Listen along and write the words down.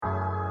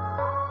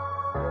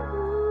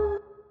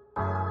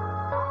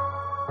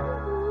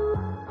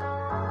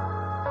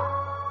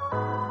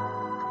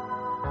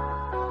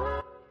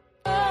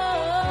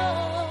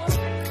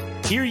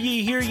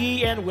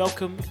everybody, and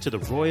welcome to the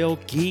Royal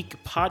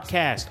Geek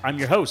Podcast. I'm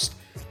your host,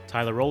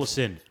 Tyler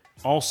Rollison,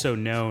 also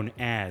known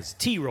as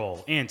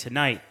T-Roll. And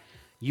tonight,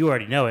 you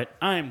already know it,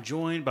 I am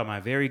joined by my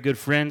very good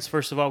friends.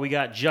 First of all, we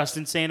got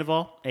Justin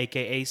Sandoval,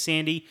 a.k.a.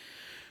 Sandy.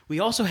 We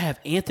also have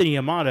Anthony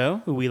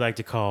Amato, who we like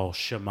to call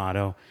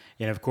Shamato.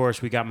 And, of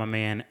course, we got my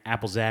man,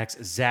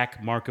 Applezax,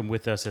 Zach Markham,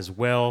 with us as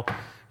well.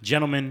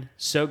 Gentlemen,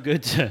 so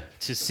good to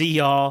see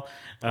y'all.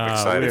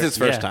 Excited. It's his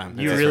first time.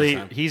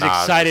 He's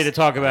excited to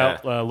talk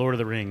about Lord of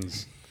the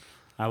Rings.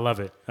 I love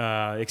it.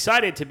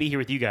 Excited to be here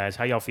with you guys.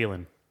 How y'all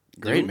feeling?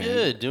 Great,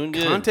 Doing man.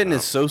 good. Content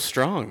is so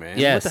strong, man.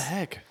 Yes. What the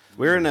heck?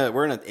 We're in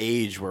an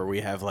age where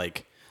we have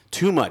like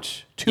too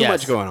much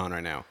Yes. going on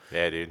right now.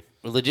 Yeah, dude.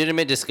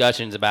 Legitimate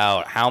discussions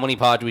about how many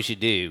pods we should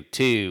do.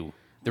 2,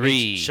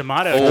 3,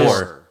 Shamato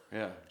 4.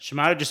 Yeah.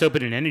 Shamato just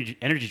opened an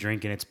energy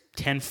drink, and it's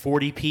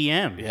 10:40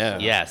 p.m. Yeah.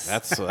 Yes.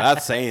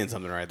 That's saying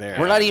something right there.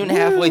 We're not even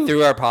halfway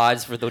through our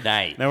pods for the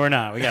night. No, we're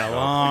not. We got a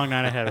long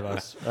night ahead of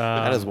us.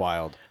 That is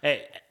wild.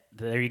 Hey,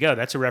 there you go.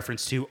 That's a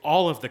reference to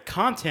all of the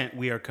content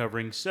we are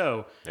covering.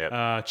 So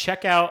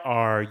check out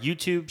our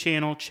YouTube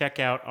channel. Check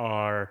out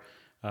our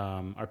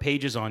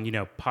pages on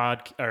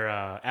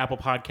Apple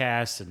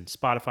Podcasts and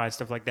Spotify,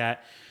 stuff like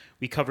that.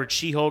 We covered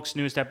She-Hulk's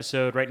newest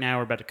episode. Right now,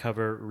 we're about to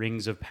cover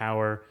Rings of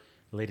Power,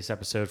 the latest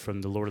episode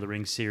from the Lord of the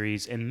Rings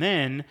series, and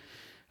then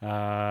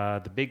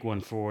the big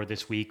one for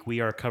this week, we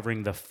are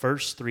covering the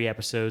first 3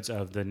 episodes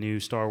of the new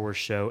Star Wars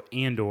show,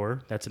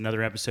 Andor. That's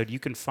another episode. You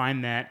can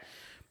find that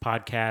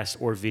podcast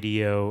or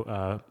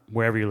video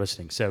wherever you're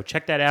listening. So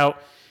check that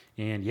out.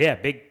 And yeah,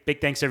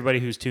 big thanks to everybody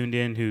who's tuned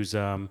in, who's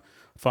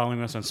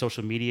following us on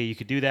social media. You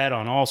could do that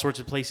on all sorts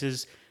of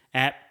places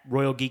at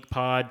Royal Geek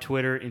Pod,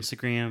 Twitter,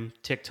 Instagram,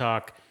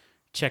 TikTok.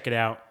 Check it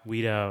out.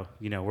 We're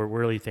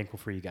really thankful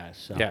for you guys.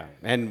 So. Yeah,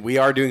 and we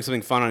are doing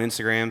something fun on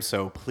Instagram,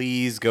 so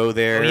please go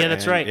there. Oh, yeah,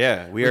 that's right.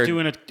 Yeah, we're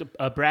doing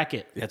a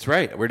bracket. That's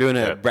right. We're doing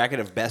a bracket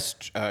of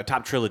best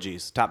top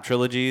trilogies.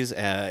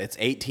 It's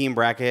 8-team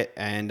bracket,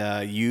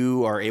 and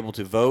you are able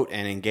to vote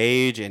and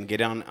engage and get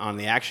on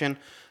the action.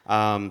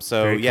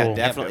 Very cool.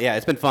 Definitely. Yeah,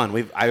 it's been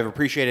fun. I've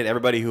appreciated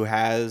everybody who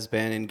has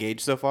been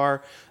engaged so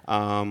far.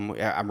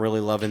 I'm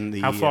really loving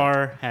the. How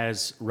far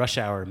has Rush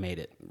Hour made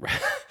it?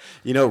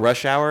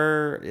 Rush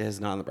Hour is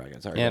not in the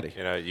bracket. Sorry,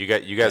 buddy.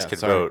 You guys can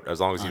vote as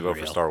long as you vote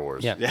for Star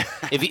Wars. Yeah.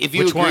 If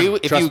you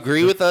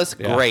agree with us,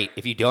 great.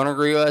 If you don't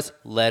agree with us,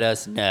 let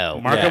us know.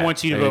 Marco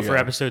wants you to vote for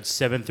episodes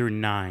 7 through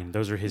 9.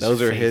 Those are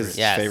his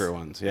favorite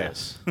ones.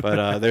 Yes.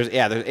 But there's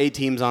 8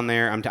 teams on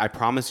there. I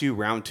promise you,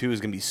 round 2 is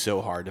going to be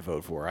so hard to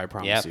vote for. I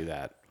promise you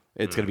that.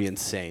 It's going to be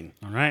insane.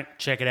 All right.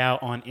 Check it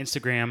out on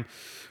Instagram.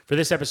 For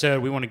this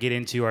episode, we want to get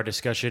into our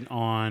discussion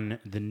on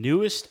the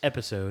newest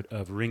episode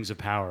of Rings of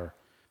Power.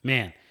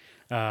 Man,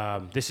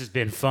 this has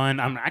been fun.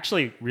 I'm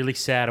actually really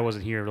sad I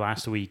wasn't here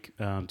last week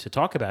to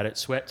talk about it.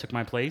 Sweat took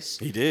my place.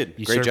 He did.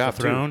 You Great job,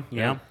 the throne. too.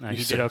 Yeah,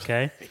 he did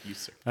okay. You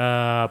sir.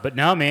 But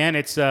no, man,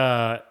 it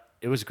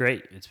was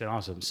great. It's been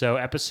awesome. So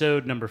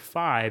episode number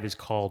 5 is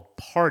called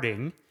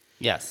Parting.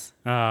 Yes.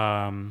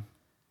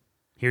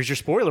 Here's your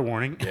spoiler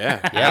warning. Yeah.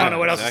 I don't know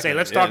what else to say.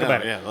 Let's talk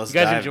about it. Yeah, you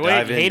guys enjoy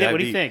it? Hate it? What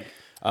do you think?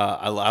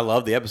 I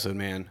love the episode,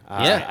 man.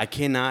 I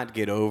cannot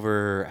get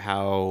over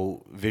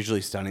how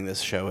visually stunning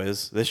this show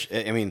is.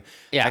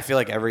 I feel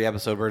like every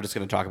episode we're just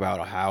going to talk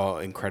about how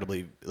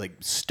incredibly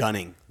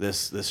stunning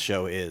this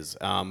show is.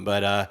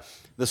 But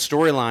the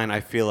storyline, I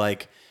feel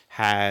like,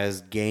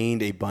 has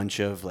gained a bunch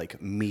of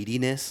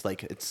meatiness.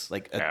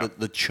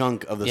 The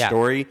chunk of the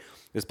story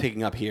is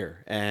picking up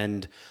here,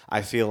 and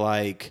I feel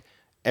like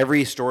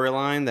every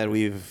storyline that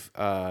we've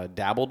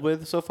dabbled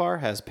with so far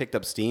has picked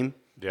up steam.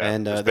 Yeah,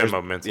 and there's been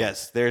momentum.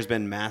 Yes, there's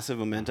been massive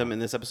momentum in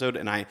this episode,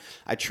 and I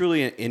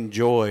truly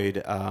enjoyed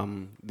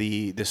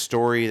the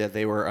story that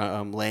they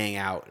were laying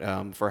out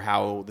for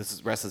how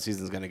rest of the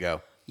season is going to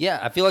go. Yeah,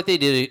 I feel like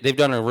they've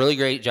done a really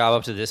great job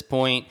up to this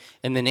point,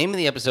 and the name of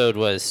the episode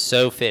was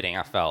so fitting,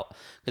 I felt.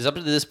 Because up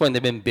to this point,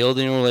 they've been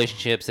building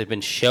relationships, they've been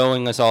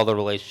showing us all the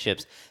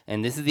relationships,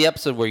 and this is the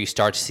episode where you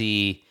start to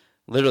see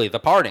literally the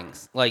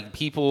partings. Like,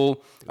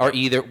 people are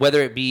either,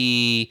 whether it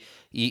be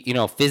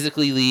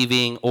physically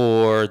leaving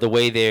or the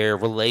way their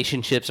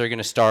relationships are going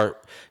to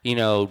start,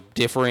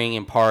 differing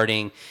and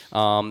parting.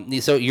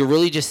 So you're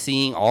really just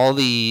seeing all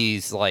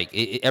these,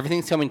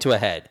 everything's coming to a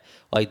head.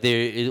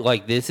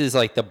 This is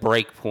the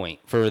break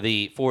point for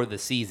the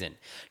season.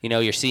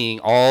 You're seeing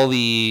all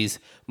these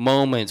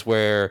moments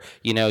where,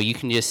 you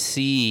can just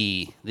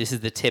see this is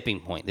the tipping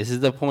point. This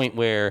is the point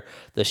where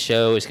the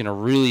show is going to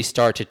really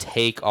start to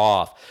take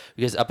off.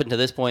 Because up until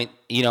this point,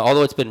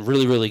 although it's been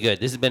really, really good,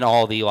 this has been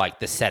all the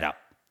setup.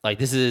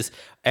 This is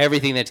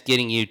everything that's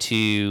getting you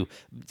to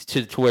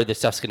where this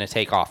stuff's going to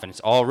take off. And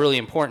it's all really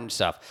important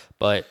stuff.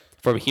 But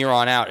from here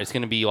on out, it's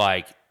going to be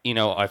I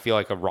feel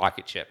like a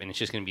rocket ship. And it's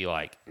just going to be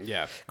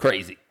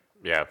crazy.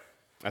 Yeah.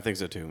 I think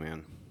so too,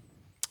 man.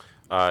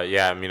 I've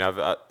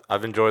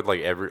enjoyed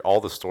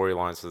all the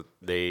storylines that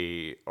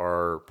they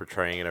are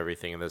portraying and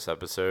everything in this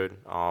episode.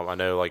 I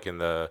know in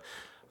the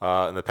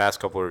in the past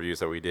couple of reviews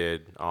that we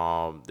did,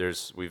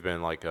 we've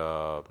been like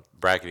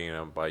bracketing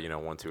them by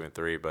 1, 2, and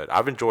 3. But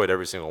I've enjoyed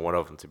every single one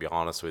of them, to be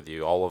honest with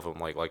you. All of them,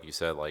 like you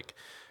said, like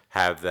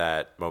have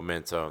that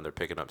momentum. They're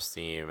picking up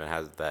steam and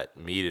has that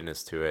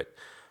meatiness to it.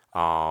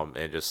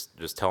 And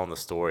just telling the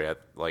story.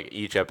 Like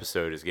each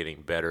episode is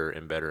getting better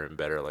and better and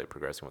better, like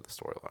progressing with the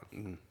storyline.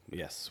 Mm-hmm.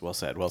 Yes, well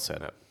said. Well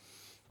said.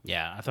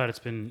 Yeah, I thought it's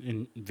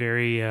been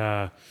very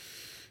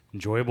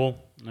enjoyable.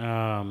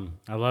 I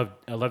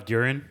love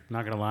Durin.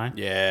 Not gonna lie.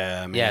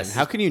 Yeah, man. Yes.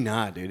 How can you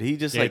not, dude? He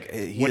just what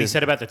he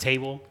said about the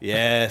table.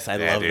 Yes, I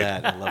love dude.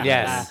 that. I love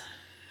Yes. that.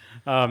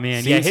 Oh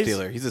man, Scene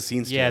stealer. He's a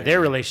scene stealer. Yeah, their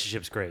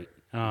relationship's great.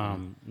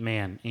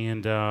 Man,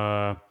 and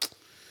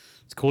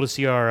it's cool to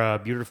see our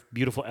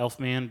beautiful elf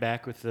man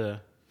back with the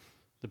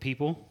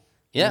people.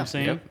 You know what I'm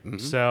saying? Yep. Mm-hmm.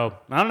 So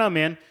I don't know,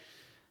 man.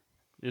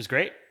 It was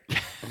great.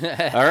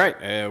 All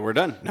right, we're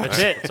done. No. That's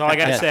it. That's all I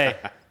gotta say.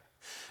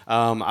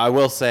 I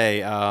will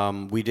say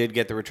we did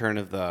get the return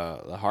of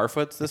the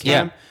Harfoots this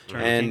time,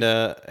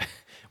 and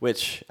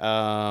which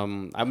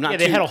I'm not. Yeah,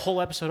 they had a whole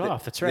episode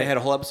off. That's right. They had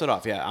a whole episode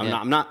off. Yeah,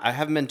 I'm not. I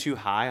haven't been too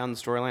high on the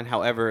storyline.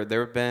 However,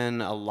 there have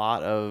been a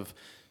lot of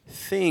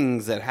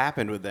things that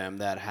happened with them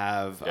that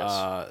have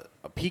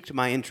piqued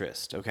my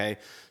interest. Okay,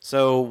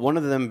 so one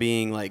of them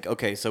being like,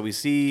 okay, so we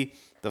see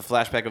the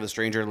flashback of the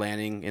stranger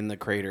landing in the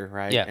crater,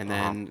 right? Yeah. And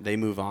then they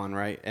move on,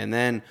 right? And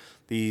then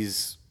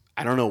these,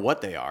 I don't know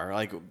what they are.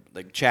 Like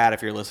Chad,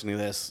 if you're listening to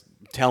this,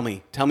 tell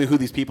me who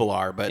these people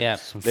are. But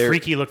they're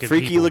freaky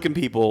looking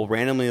people,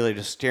 randomly like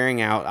just staring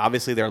out.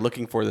 Obviously, they're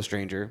looking for the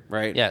stranger,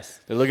 right?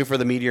 Yes. They're looking for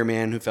the meteor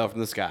man who fell from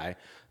the sky.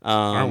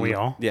 Aren't we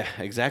all? Yeah,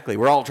 exactly.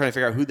 We're all trying to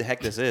figure out who the heck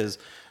this is,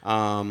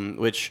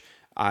 which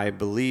I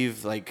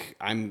believe, like,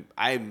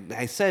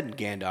 I said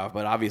Gandalf,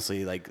 but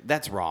obviously, like,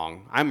 that's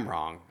wrong. I'm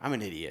wrong. I'm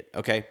an idiot.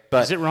 Okay,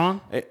 but Is it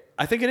wrong?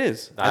 I think it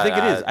is. I think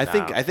it is.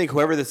 I think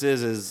whoever this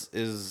is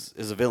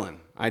a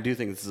villain. I do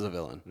think this is a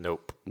villain.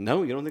 Nope.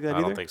 No, you don't think that either?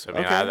 I don't think so. I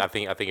mean,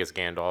 Okay. I think it's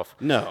Gandalf.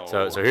 No.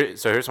 So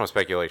here's some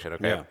speculation.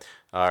 Okay. Yeah.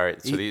 All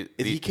right. So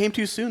he came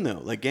too soon though.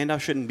 Like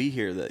Gandalf shouldn't be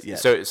here yet.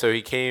 So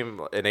he came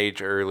an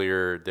age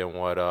earlier than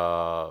what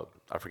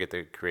I forget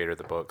the creator of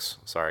the books.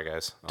 Sorry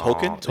guys.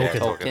 Tolkien?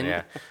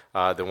 Tolkien.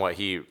 Yeah. Than what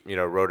he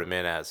wrote him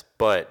in as.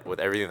 But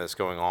with everything that's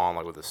going on,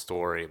 like with the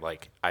story,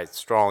 like I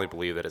strongly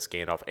believe that it's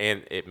Gandalf,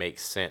 and it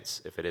makes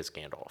sense if it is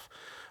Gandalf.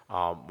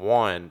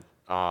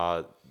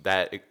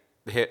 That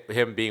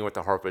him being with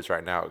the Harfoots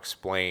right now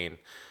explain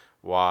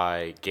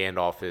why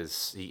Gandalf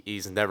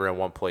he's never in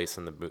one place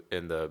in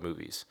the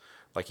movies.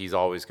 Like he's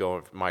always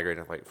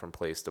migrating like from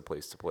place to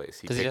place to place.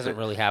 Because he doesn't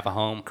really have a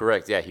home.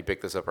 Correct. Yeah, he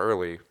picked this up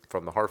early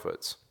from the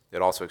Harfoots.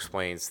 It also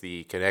explains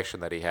the connection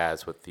that he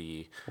has with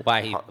the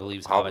why he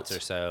believes hobbits are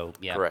so.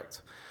 Yeah.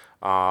 Correct.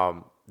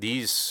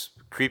 These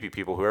creepy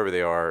people, whoever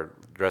they are,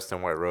 dressed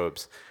in white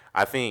robes.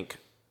 I think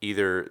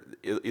either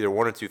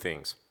one or two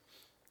things.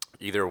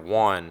 Either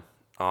one,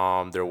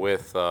 they're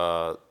with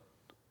the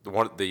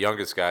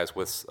youngest guy's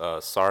with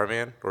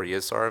Saruman, or he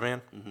is Saruman,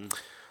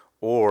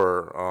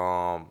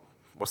 or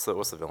what's the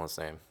villain's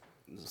name?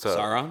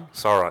 Sauron?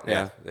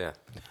 Sauron. Yeah.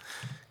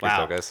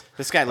 Wow, guys.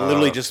 This guy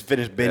literally just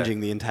finished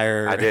binging the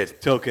entire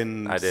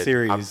Tolkien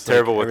series. I'm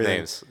terrible with everything.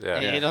 names.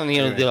 Yeah. You don't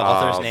need the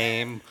author's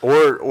name.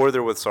 Or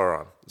they're with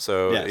Sauron.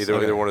 So Yes,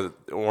 either one of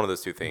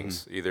those two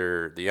things.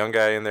 Either the young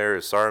guy in there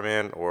is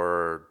Saruman,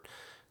 or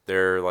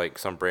they're like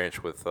some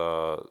branch with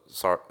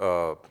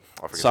Sauron.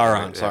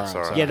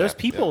 Yeah, those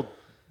people,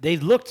 they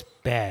looked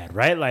bad,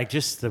 right? Like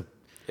just the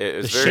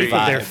very shape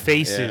of their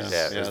faces.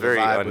 Yeah, it was very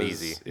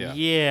uneasy.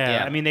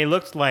 Yeah, I mean, they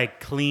looked like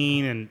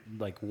clean and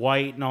like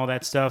white and all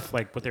that stuff,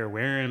 like what they were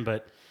wearing,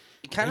 but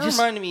it kind of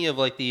reminded me of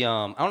like the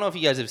I don't know if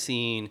you guys have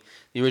seen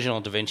the original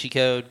Da Vinci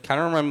Code.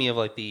 Kind of reminded me of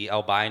like the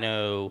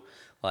albino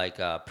like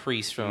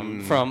priest from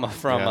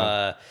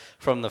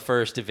the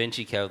first Da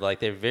Vinci Code. Like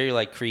they're very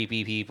like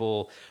creepy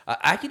people.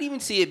 I could even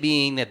see it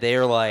being that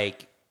they're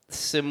like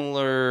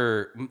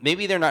similar.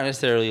 Maybe they're not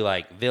necessarily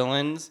like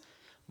villains,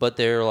 but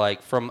they're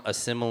like from a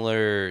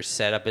similar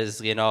setup as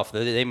Gandalf.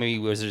 They may be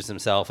wizards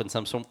themselves in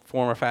some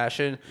form or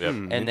fashion. Yep.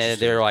 And then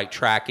they're like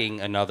tracking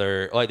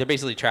they're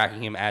basically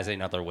tracking him as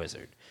another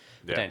wizard,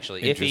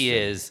 potentially. If he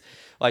is,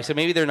 like, so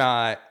maybe they're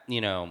not,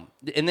 and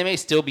they may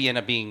still end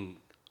up being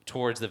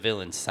towards the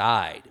villain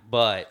side,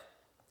 but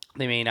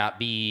they may not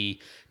be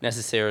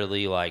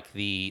necessarily like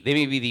they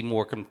may be the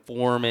more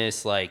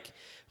conformist, like,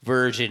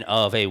 version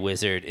of a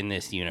wizard in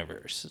this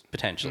universe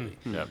potentially.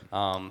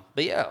 But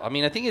yeah, I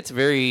mean, I think it's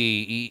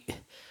very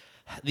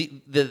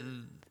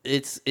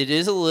it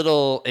is a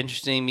little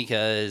interesting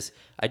because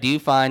I do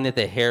find that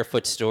the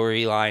Harefoot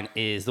storyline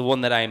is the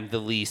one that I'm the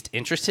least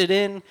interested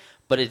in,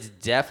 but it's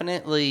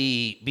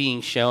definitely being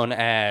shown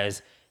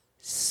as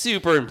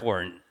super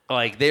important.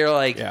 Like they're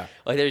like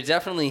they're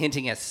definitely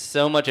hinting at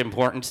so much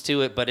importance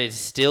to it, but it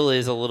still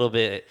is a little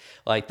bit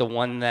like the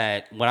one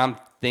that when I'm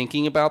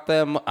thinking about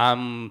them,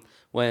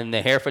 when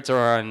the Harefoots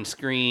are on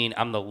screen,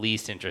 I'm the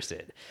least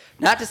interested.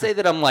 Not to say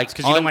that I'm like...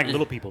 because you don't like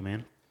little people,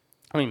 man.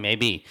 I mean,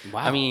 maybe. Wow.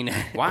 I mean...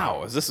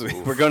 Wow. Is this...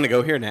 We're going to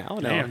go here now?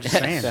 No. I'm just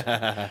saying.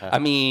 I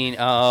mean...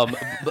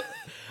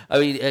 I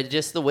mean,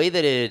 just the way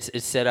that it's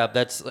set up.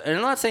 And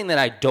I'm not saying that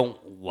I don't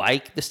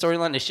like the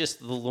storyline. It's just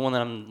the one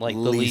that I'm like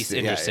the least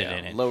interested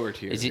in it. Lower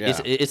tier.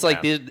 It's like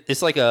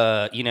it's like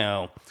a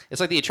it's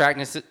like the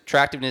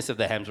attractiveness of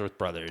the Hemsworth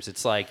brothers.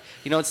 It's like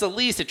it's the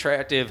least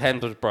attractive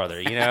Hemsworth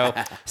brother.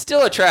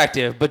 Still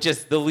attractive, but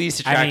just the least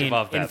attractive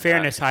of them. In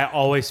fairness, I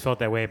always felt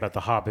that way about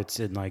the Hobbits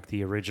in like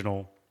the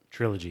original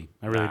trilogy.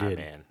 I really did.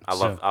 Man, I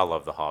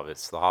love the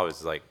Hobbits. The Hobbits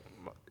is like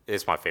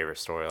it's my favorite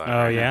storyline.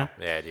 Oh yeah,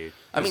 yeah, dude.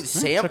 I mean,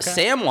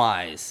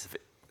 Samwise,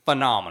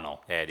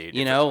 phenomenal. Yeah, dude.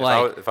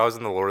 If I was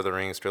in the Lord of the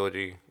Rings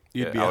trilogy,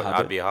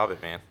 I'd be a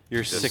Hobbit, man.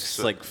 You're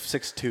 6'2",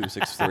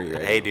 6'3",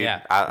 right? Hey, dude,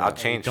 Yeah. I'll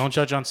change. don't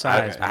judge on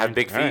size. I have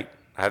big feet. Right.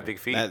 I have big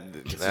feet.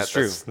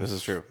 This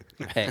is true.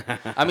 Hey,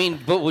 I mean,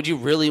 but would you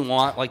really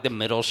want like the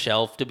middle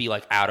shelf to be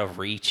like out of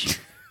reach?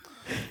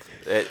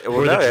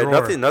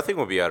 Nothing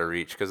will be out of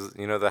reach because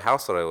the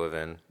house that I live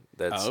in.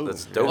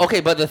 That's dope. Okay,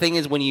 but the thing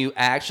is, when you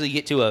actually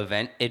get to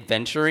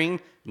adventuring,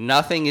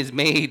 nothing is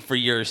made for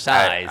your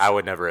size. I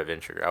would never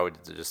adventure. I would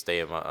just stay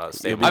in my.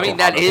 I mean,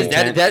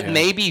 that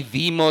may be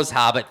the most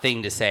Hobbit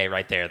thing to say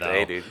right there, though.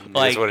 Hey, dude,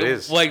 like, that's what it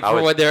is. Like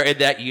when they're in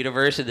that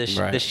universe of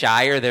the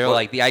Shire, they're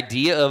like the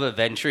idea of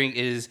adventuring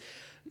is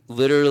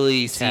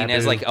literally seen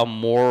as like a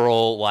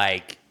moral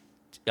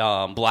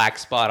black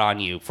spot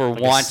on you for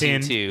like wanting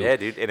to. Yeah,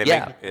 dude, and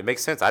it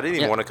makes sense. I didn't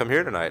even want to come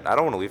here tonight. I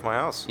don't want to leave my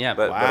house. Yeah,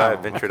 but I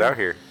ventured out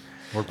here.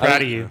 We're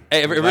proud of you.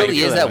 It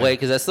really is that way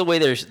because that's the way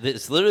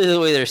it's literally the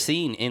way they're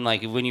seen in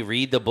like when you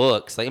read the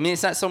books. Like I mean,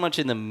 it's not so much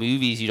in the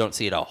movies you don't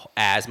see it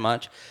as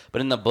much, but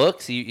in the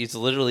books, it's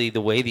literally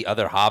the way the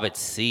other hobbits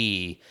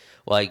see.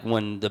 Like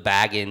when the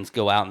Baggins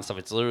go out and stuff,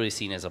 it's literally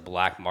seen as a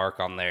black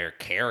mark on their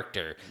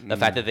character. The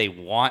fact that they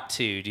want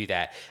to do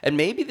that, and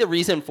maybe the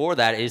reason for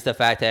that is the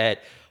fact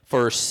that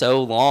for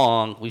so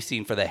long we've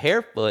seen for the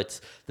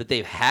Harefoots that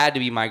they've had to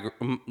be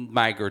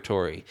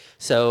migratory.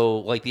 So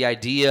like the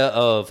idea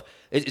of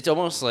it's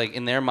almost like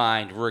in their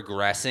mind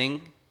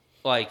regressing,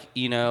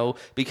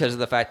 because of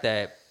the fact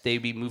that they'd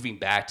be moving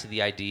back to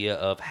the idea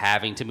of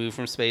having to move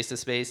from space to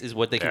space is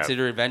what they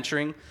consider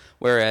adventuring.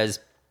 Whereas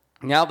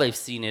now they've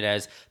seen it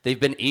as they've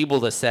been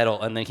able to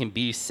settle and they can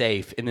be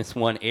safe in this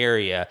one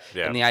area.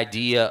 Yeah. And the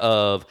idea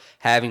of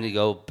having to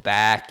go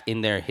back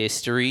in their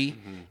history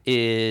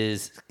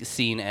is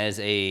seen as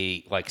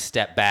a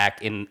step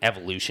back in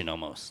evolution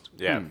almost.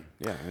 Yeah.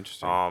 Yeah,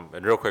 interesting.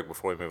 And real quick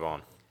before we move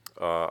on.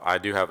 I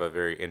do have a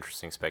very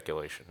interesting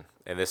speculation,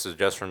 and this is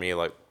just for me,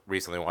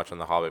 recently watching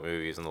the Hobbit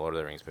movies and the Lord of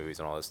the Rings movies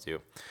and all this too.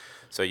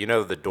 So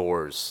the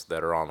doors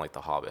that are on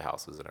the Hobbit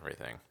houses and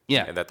everything,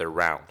 and that they're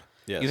round.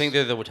 Yes. You think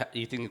they're the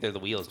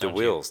wheels? The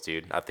wheels,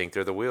 dude. I think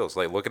they're the wheels.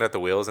 Like looking at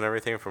the wheels and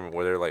everything from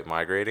where they're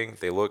migrating,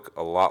 they look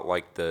a lot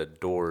like the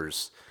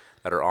doors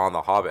that are on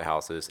the Hobbit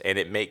houses, and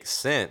it makes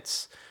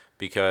sense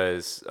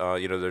because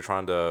they're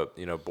trying to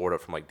board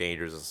up from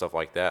dangers and stuff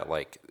like that.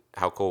 Like,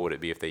 how cool would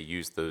it be if they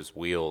used those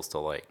wheels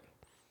to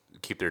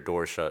keep their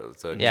doors shut,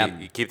 so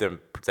keep them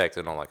protected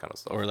and all that kind of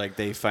stuff. Or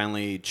they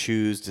finally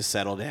choose to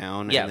settle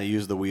down and they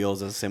use the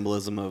wheels as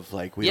symbolism of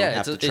we don't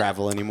have to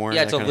travel anymore.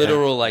 Yeah, it's a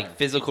literal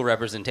physical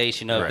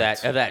representation of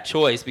that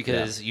choice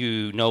because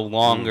you no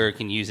longer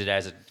can use it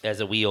as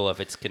a wheel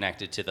if it's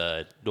connected to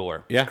the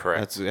door. Yeah,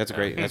 correct. That's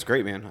great. That's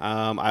great, man.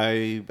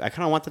 I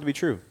kind of want that to be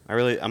true. I'm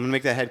gonna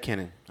make that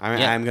headcanon.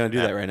 I'm gonna do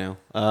that right now.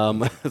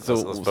 Let's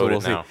vote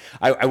it now.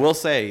 I will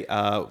say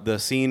the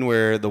scene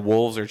where the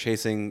wolves are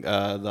chasing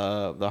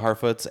the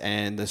Harfoots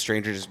and the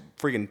stranger just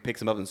freaking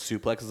picks him up and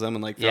suplexes them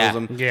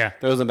and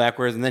throws them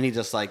backwards, and then he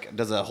just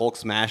does a Hulk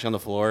smash on the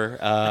floor.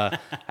 I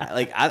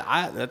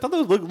thought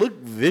that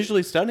looked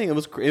visually stunning.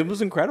 It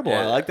was incredible.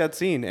 I like that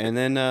scene. And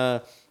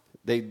then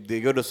they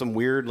go to some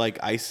weird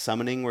ice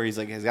summoning where he's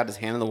got his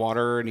hand in the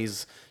water and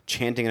he's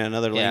chanting in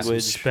another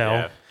language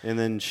spell, and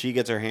then she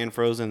gets her hand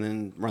frozen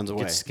and runs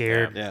away. Gets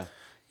scared.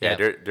 Yeah.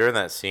 During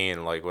that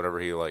scene, whenever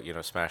he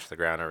smashed the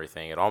ground and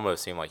everything, it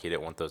almost seemed like he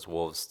didn't want those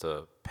wolves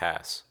to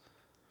pass.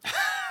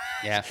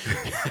 Yeah.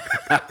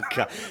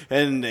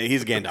 And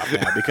he's Gandalf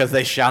now because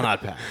they shall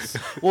not pass.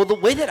 Well, the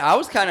way that I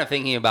was kind of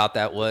thinking about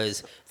that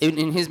was,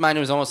 in his mind,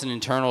 it was almost an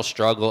internal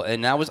struggle,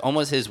 and that was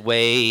almost his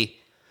way.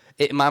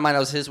 In my mind, it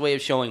was his way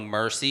of showing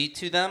mercy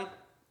to them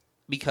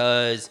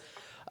because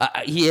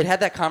he had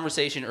that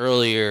conversation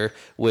earlier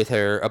with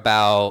her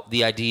about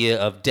the idea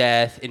of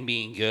death and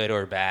being good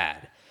or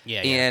bad.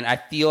 Yeah. And I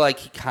feel like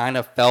he kind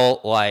of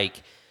felt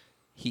like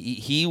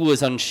he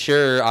was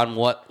unsure on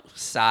what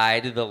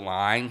side of the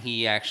line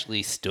he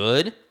actually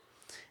stood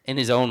in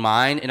his own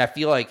mind, and I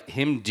feel like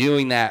him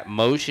doing that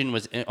motion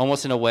was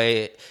almost in a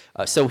way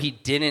so he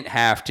didn't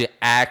have to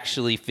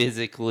actually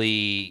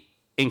physically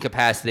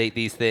incapacitate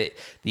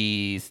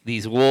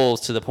these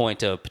wolves to the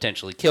point of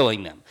potentially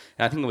killing them.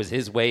 And I think it was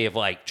his way of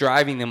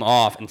driving them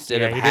off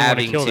instead of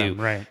having to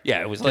them, right?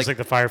 Yeah, it was just like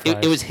the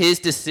Fireflies. It was his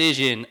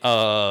decision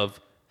of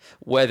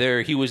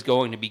whether he was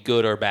going to be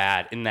good or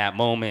bad in that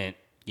moment.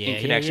 In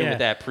connection with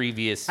that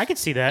previous, I could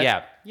see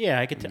that. Yeah,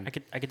 I could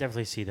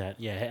definitely see that.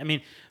 Yeah, I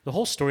mean, the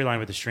whole storyline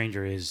with the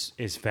stranger is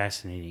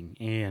fascinating,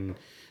 and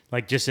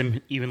just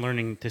him even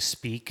learning to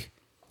speak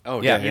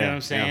Oh, Yeah. yeah. You know what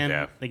I'm saying?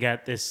 Yeah. They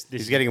got this.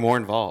 He's getting more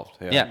involved.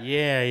 Yeah.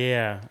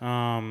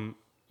 Yeah.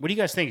 What do you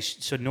guys think?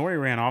 So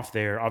Nori ran off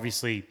there,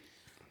 obviously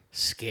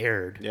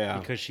scared. Yeah.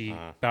 Because she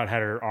about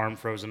had her arm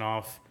frozen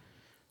off.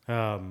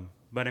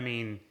 But I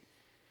mean,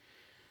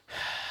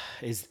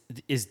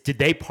 did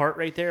they part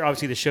right there?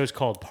 Obviously, the show's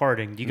called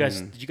Parting. Did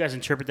you guys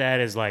interpret that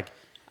as like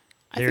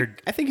I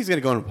think he's gonna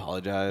go and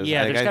apologize.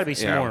 Yeah, Like, there's gotta be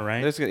some more,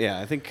 right?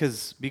 I think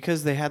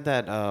because they had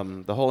that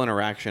the whole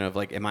interaction of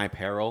like, am I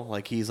peril?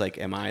 Like he's like,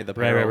 am I the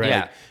peril? right. Yeah.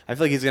 Like, I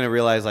feel like he's gonna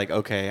realize like,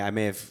 okay, I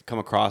may have come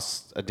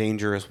across a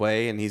dangerous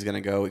way, and he's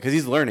gonna go because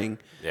he's learning.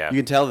 Yeah. You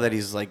can tell that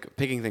he's like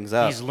picking things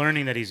up. he's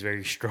learning that he's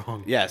very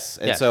strong? Yes,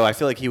 and Yeah. so I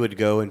feel like he would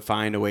go and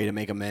find a way to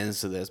make amends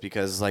to this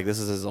because like this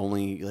is his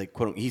only like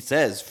quote he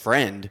says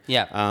friend.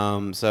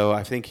 Yeah. So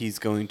I think he's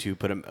going to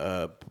put him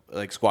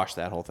like squash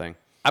that whole thing.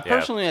 I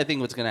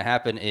think what's going to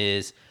happen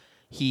is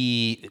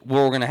you're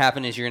going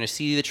to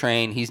see the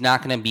train. He's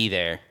not going to be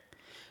there,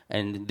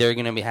 and they're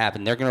going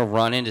to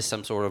run into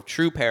some sort of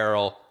true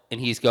peril,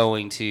 and he's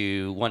going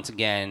to once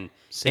again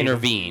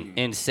intervene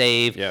and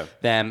save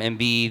them and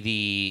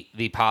be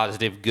the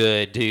positive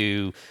good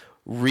to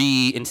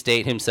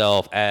reinstate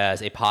himself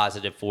as a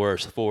positive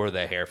force for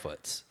the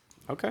Harefoots.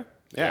 Okay.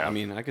 Yeah, I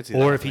mean I could see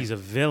that. Or if he's a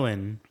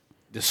villain,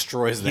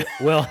 destroys them.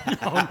 well,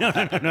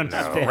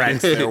 no.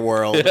 Wrecks their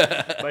world.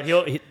 But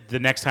the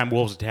next time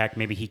wolves attack,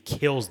 maybe he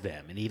kills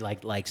them, and he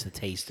likes the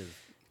taste of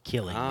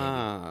killing.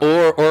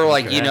 Or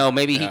like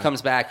maybe he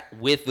comes back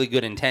with the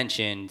good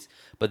intentions,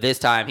 but this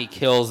time he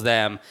kills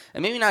them,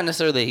 and maybe not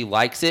necessarily that he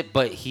likes it,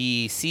 but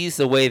he sees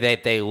the way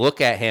that they look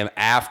at him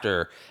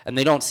after, and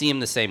they don't see him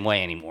the same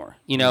way anymore.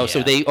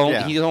 So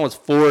he's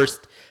almost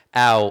forced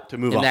out to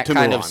move and on. that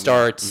kind of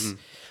starts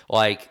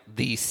like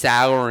the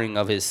souring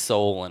of his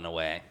soul in a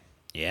way.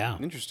 Yeah,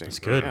 Interesting. It's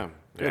good. Yeah.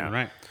 Good,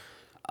 right.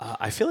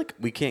 I feel like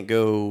we can't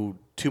go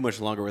too much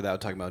longer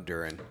without talking about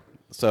Durin.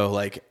 So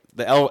like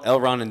the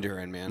Elrond and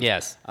Durin, man.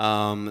 Yes.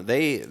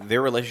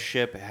 Their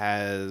relationship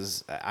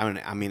has.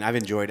 I mean, I've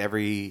enjoyed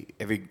every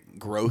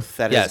growth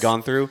that has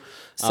gone through.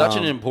 Such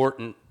an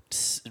important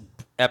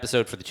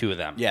episode for the two of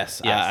them. Yes,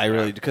 I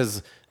really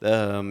because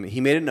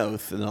he made an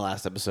oath in the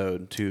last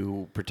episode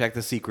to protect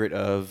the secret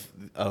of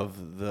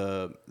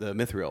the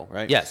Mithril,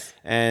 right? Yes.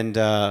 And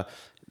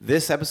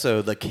this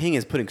episode, the king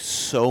is putting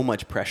so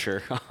much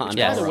pressure on.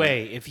 Yes. By the Elrond.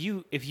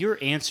 way, if your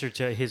answer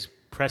to his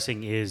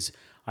pressing is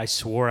I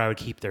swore I would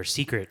keep their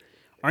secret,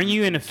 aren't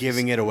you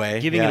giving it away?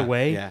 Giving it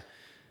away? Yeah.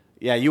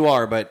 Yeah, you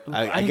are, but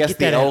I didn't guess get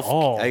the that at elf.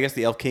 all. I guess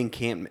the elf king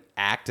can't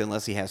act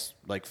unless he has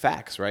like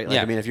facts, right? Like,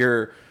 Yeah. I mean, if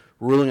you're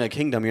ruling a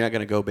kingdom, you're not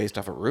going to go based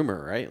off a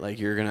rumor, right? Like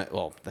you're gonna.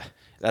 Well,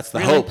 that's the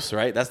hopes,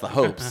 right? That's the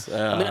hopes.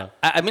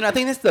 I mean,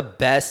 that's the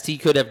best he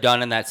could have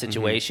done in that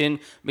situation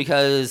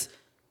because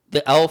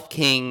the Elf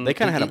King. They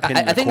kinda had him pinned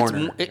in the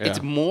corner.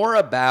 It's more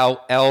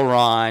about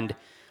Elrond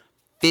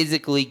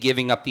physically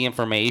giving up the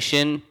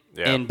information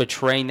and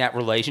betraying that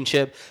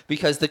relationship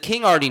because the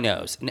king already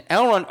knows, and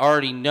Elrond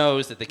already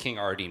knows that the king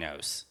already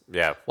knows.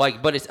 Yeah.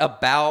 But it's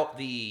about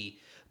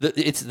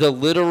it's the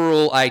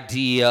literal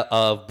idea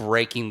of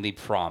breaking the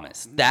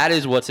promise. That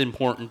is what's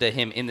important to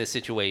him in this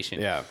situation.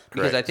 Yeah,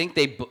 because correct. I think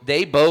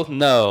they both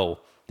know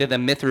that the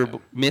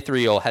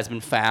Mithril has been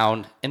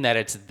found and that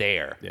it's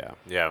there. Yeah.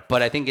 Yeah.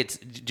 But I think it's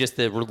just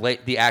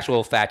the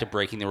actual fact of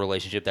breaking the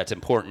relationship that's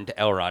important to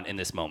Elrond in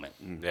this moment.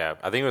 Yeah,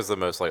 I think it was the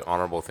most like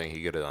honorable thing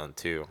he could have done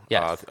too.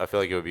 Yes. I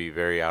feel like it would be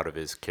very out of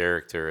his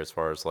character as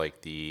far as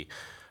like the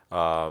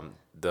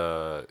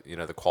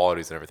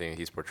qualities and everything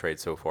he's portrayed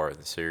so far in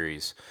the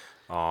series.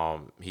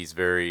 He's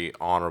very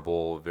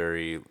honorable,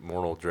 very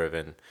moral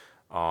driven.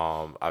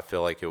 I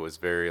feel like it was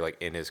very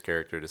like in his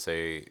character to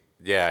say,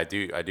 yeah, I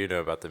do know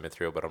about the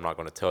Mithril, but I'm not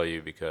going to tell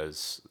you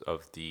because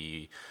of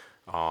the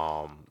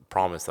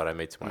promise that I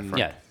made to my friend.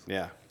 Yeah.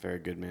 Yeah, very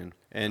good, man.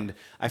 And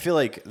I feel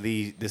like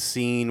the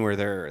scene where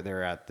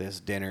they're at this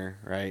dinner,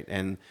 right,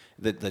 and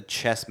the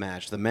chess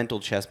match, the mental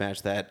chess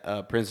match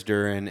that Prince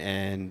Durin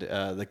and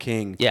the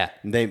king,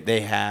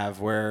 they have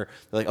where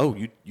they're like, oh,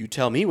 you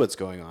tell me what's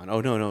going on.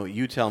 Oh no,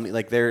 you tell me.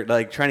 Like they're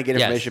like trying to get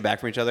information back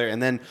from each other,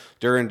 and then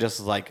Durin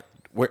just is like,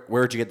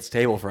 where'd you get this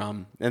table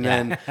from? And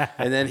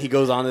then he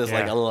goes on this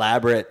like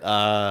elaborate,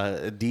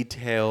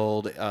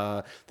 detailed.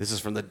 This is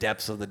from the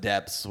depths of the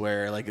depths,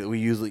 where like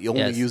we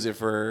only use it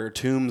for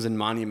tombs and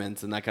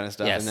monuments and that kind of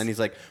stuff. And then he's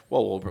like,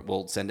 well,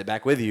 we'll send it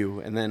back with you.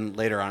 And then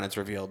later on, it's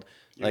revealed.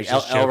 Like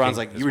Elrond's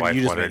like, you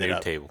just made it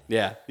up. Table.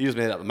 Yeah, you just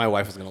made it up. My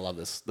wife was gonna love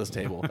this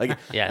table. Like,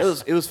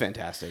 it was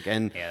fantastic.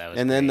 And that was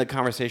and then the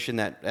conversation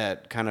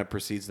that kind of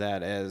precedes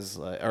that as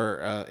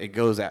it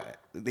goes at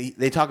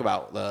they talk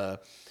about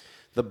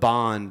the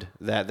bond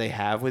that they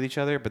have with each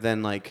other, but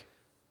then like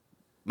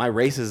my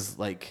race is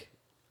like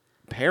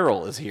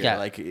peril is here.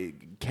 Like,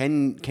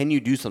 can you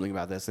do something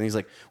about this? And he's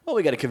like, well,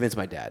 we got to convince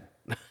my dad.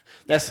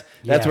 That's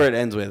where it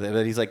ends with it.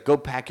 But he's like, go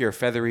pack your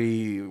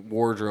feathery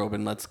wardrobe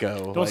and let's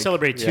go. Don't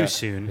celebrate too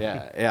soon.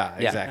 Yeah,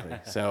 exactly.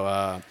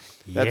 So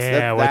which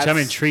I'm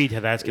intrigued how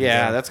that's gonna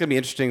go. that's gonna be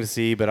interesting to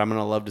see. But I'm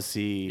gonna love to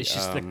see. It's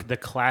just the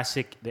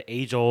classic, the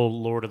age-old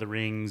Lord of the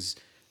Rings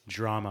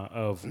drama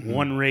of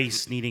one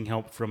race needing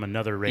help from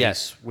another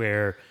race,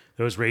 where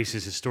those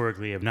races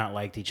historically have not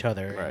liked each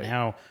other, and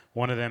now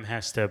one of them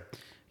has to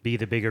be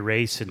the bigger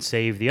race and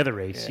save the other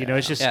race. You know,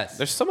 it's just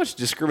there's so much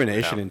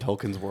discrimination in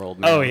Tolkien's world,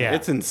 man. Oh, yeah.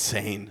 It's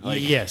insane.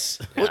 Like, yes.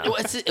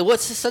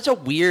 What's such a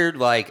weird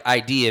like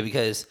idea,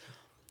 because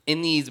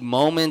in these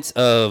moments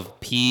of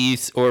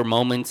peace or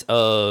moments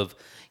of,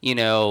 you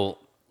know,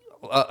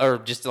 or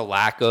just a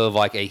lack of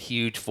like a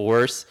huge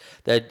force,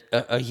 that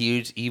a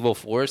huge evil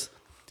force,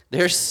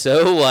 they're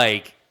so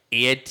like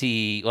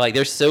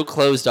they're so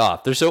closed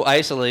off, they're so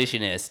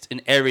isolationist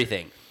and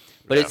everything.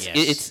 But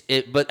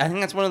but I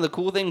think that's one of the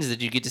cool things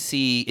that you get to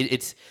see.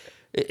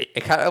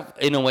 It kind of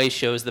in a way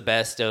shows the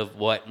best of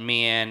what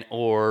man,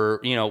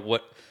 or you know,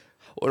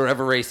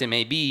 whatever race it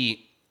may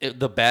be,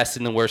 the best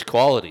and the worst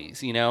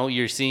qualities. You know,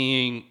 you're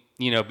seeing,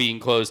 you know, being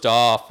closed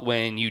off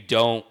when you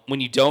don't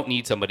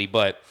need somebody,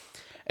 but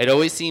it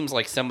always seems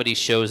like somebody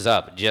shows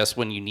up just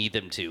when you need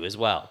them to as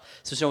well.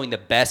 So showing the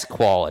best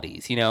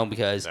qualities, you know,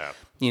 because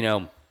you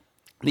know,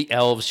 the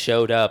elves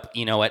showed up,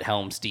 you know, at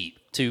Helm's Deep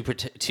to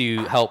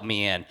help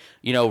man.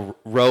 You know,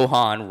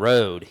 Rohan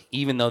rode,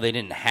 even though they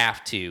didn't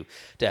have to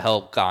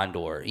help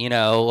Gondor. You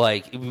know,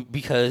 like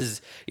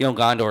because you know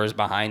Gondor is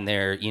behind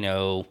their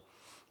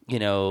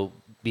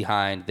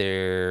behind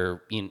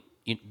their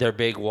their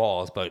big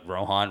walls, but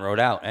Rohan rode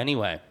out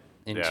anyway.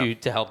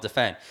 To help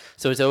defend.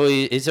 So it's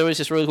always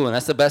just really cool, and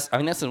that's the best. I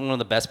mean, that's one of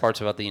the best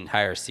parts about the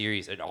entire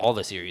series and all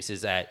the series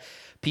is that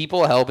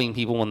people helping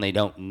people when they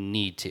don't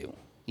need to.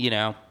 You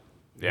know.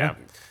 Yeah.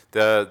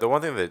 The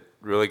one thing that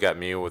really got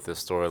me with the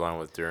storyline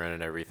with Durin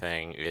and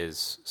everything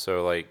is,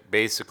 so like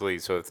basically,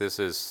 so if this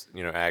is,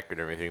 you know, accurate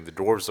and everything, the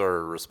dwarves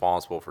are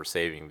responsible for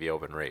saving the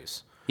elven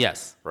race.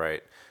 Yes.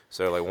 Right.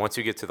 So like once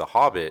you get to the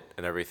Hobbit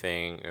and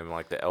everything, and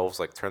like the elves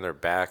like turn their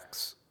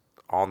backs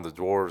on the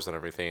dwarves and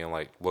everything and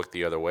like look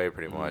the other way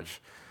pretty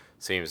much,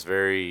 seems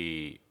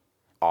very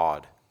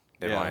odd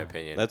in my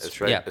opinion. That's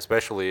true.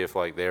 Especially if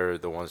like they're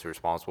the ones who are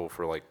responsible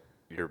for like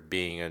your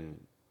being and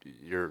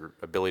your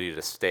ability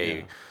to stay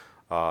in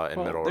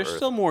Middle Earth. There's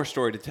still more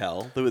story to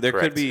tell. There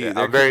Correct. could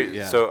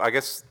be. So I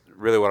guess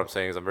really what I'm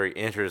saying is I'm very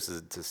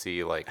interested to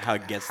see like how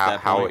it gets to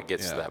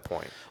that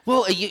point.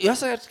 Well, you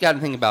also got to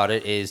think about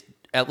it is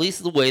at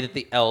least the way that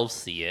the elves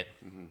see it.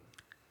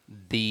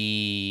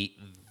 The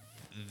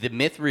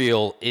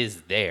Mithril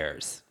is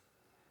theirs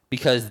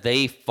because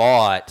they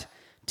fought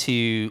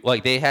to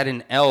they had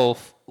an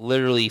elf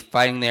literally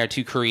fighting there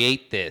to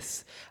create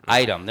this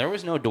item. There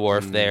was no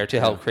dwarf there to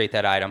help create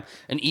that item.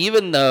 And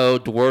even though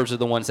dwarves are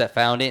the ones that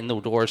found it and the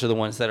dwarves are the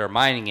ones that are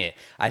mining it,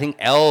 I think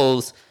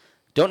elves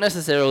don't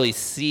necessarily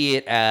see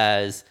it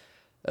as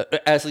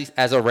at least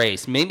as a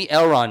race. Maybe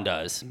Elrond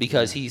does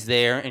because he's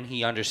there and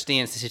he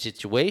understands the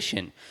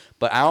situation.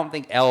 But I don't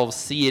think elves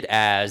see it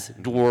as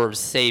dwarves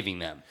saving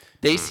them.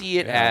 They see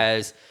it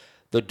as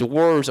the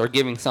dwarves are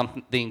giving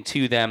something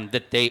to them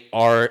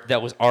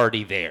that was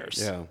already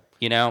theirs. Yeah.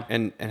 You know?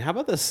 And how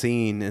about the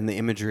scene and the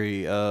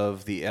imagery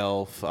of the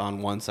elf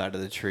on one side of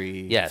the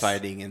tree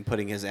fighting and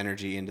putting his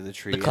energy into the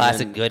tree? The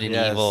classic good and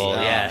evil,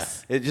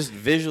 yes. It just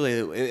visually,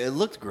 it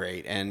looked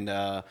great. And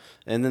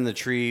then the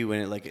tree, when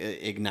it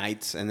it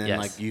ignites, and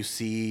then you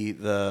see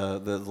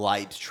the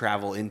light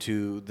travel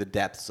into the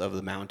depths of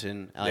the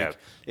mountain.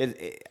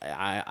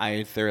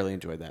 I thoroughly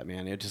enjoyed that,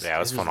 man. It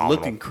was phenomenal.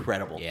 Looked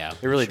incredible. Yeah,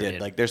 it really did.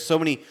 Like there's so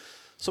many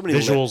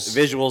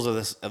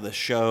visuals of the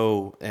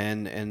show,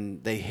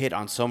 and they hit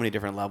on so many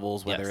different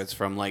levels, whether it's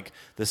from like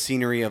the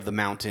scenery of the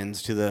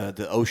mountains to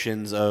the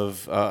oceans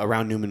of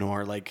around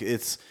Numenor. Like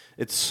it's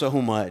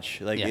so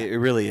much. It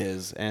really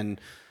is. And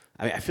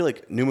I mean, I feel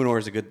like Numenor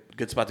is a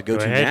good spot to go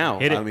to now.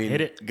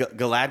 Hit it.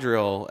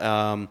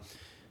 Galadriel.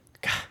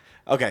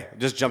 Okay,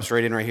 just jump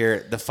straight in right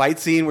here. The fight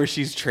scene where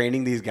she's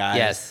training these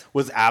guys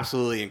was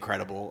absolutely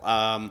incredible.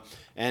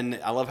 And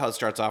I love how it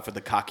starts off with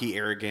the cocky,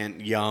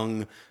 arrogant,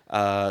 young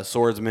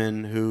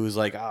swordsman who's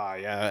like,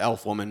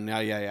 elf woman,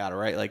 yada,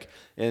 right? Like,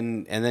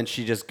 and then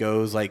she just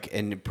goes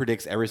and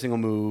predicts every single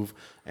move,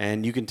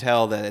 and you can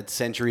tell that it's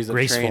centuries of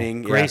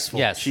training. Graceful.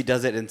 Yes. She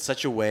does it in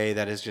such a way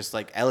that is just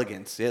like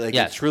elegance.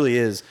 It truly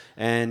is.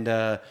 And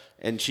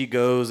she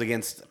goes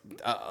against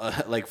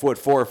 4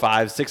 or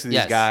 5, 6 of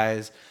these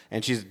guys,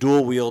 and she's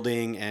dual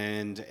wielding,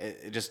 and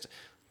it just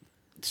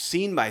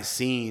scene by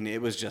scene,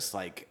 it was just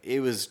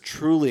it was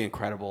truly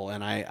incredible,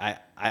 and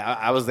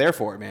I was there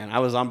for it, man. I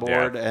was on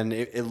board, and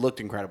it looked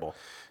incredible.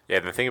 Yeah,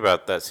 the thing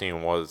about that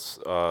scene was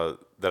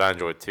that I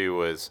enjoyed too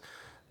was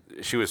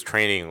she was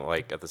training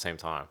at the same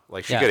time.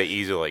 Like she could have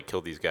easily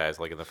killed these guys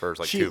in the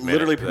first 2 minutes. She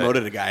literally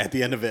promoted a guy at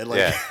the end of it.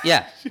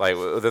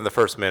 Within the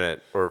first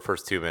minute or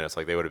first 2 minutes,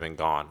 they would have been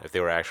gone if they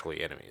were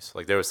actually enemies.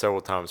 There were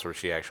several times where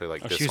she actually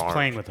disarmed. She was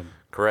playing with them.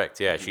 Correct.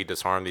 Yeah, she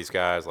disarmed these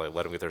guys, let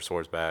them get their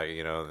swords back,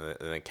 and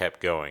then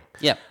kept going.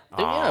 Yeah.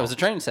 It was a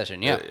training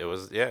session. Yeah. It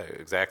was. Yeah,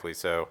 exactly.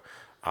 So,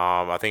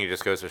 I think it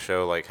just goes to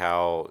show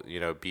how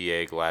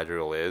BA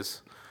Galadriel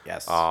is.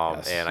 Yes.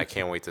 And I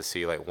can't wait to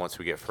see, like, once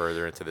we get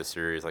further into the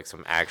series, like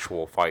some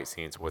actual fight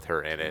scenes with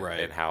her in it,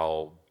 and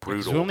how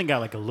brutal. We only got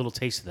like a little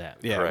taste of that.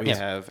 Yeah, we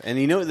have. And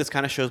you know what this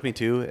kind of shows me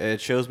too?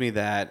 It shows me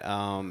that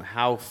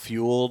how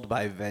fueled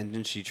by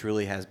vengeance she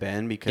truly has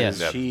been,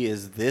 because she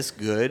is this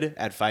good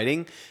at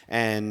fighting.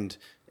 And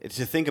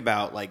to think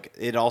about, like,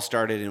 it all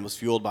started and was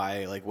fueled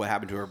by like what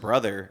happened to her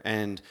brother,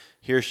 and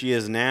here she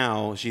is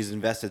now. She's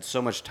invested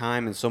so much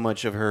time and so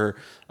much of her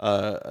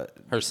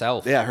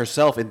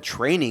herself in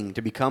training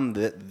to become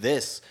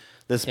this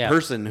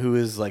person who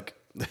is like,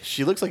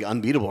 she looks like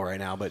unbeatable right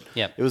now, but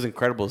it was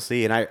incredible to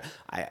see. And I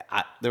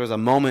there was a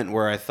moment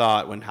where I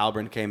thought when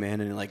Halbrand came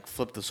in and like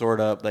flipped the sword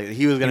up, like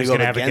he was going to go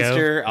against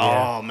her.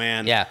 Yeah. Oh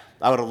man,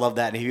 I would have loved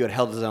that. And if he would have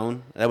held his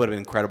own, that would have been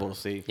incredible to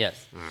see.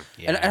 Yes,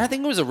 and I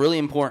think it was a really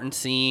important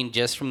scene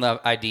just from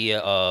the idea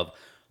of,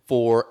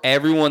 for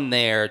everyone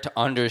there to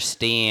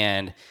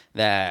understand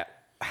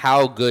that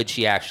how good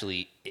she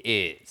actually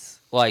is.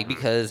 Like,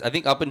 because I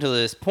think up until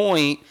this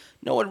point,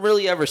 no one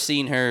really ever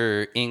seen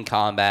her in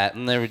combat,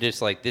 and they were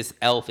just like, this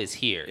elf is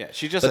here. Yeah,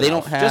 she's just an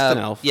elf. Just an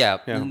elf. Yeah,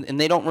 and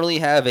they don't really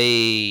have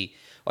a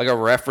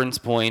reference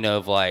point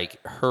of like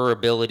her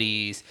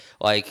abilities.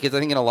 Like, because I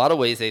think in a lot of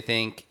ways they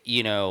think,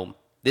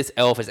 this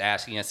elf is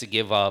asking us to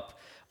give up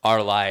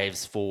our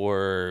lives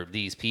for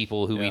these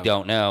people who we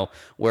don't know.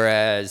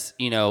 Whereas,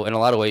 in a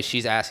lot of ways,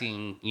 she's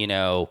asking,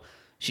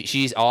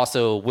 she's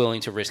also willing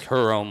to risk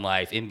her own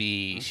life and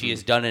she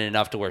has done it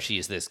enough to where she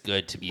is this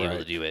good to be able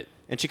to do it.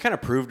 And she kind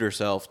of proved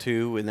herself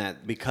too in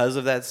that, because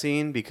of that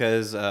scene,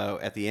 because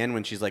at the end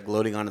when she's like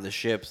loading onto the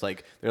ships,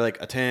 like they're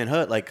like a 10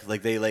 hut, like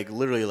they like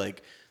literally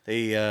like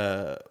they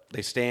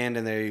stand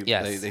and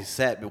they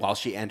set while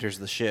she enters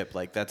the ship.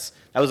 Like that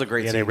was a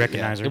great scene. They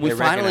recognize her. And we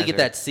finally get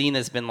that scene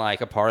that's been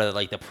like a part of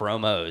like the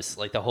promos,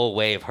 like the whole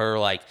way of her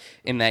like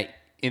in that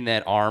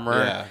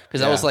armor.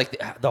 Because I was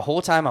like, the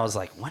whole time I was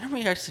like, when are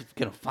we actually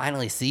gonna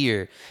finally see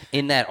her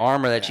in that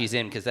armor that she's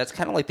in? Because that's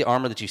kind of like the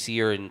armor that you see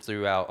her in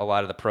throughout a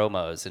lot of the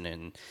promos.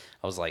 And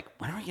I was like,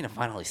 when are we gonna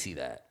finally see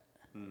that?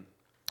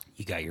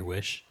 You got your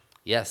wish.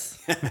 Yes.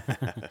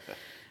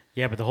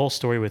 Yeah, but the whole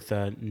story with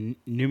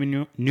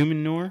Numenor.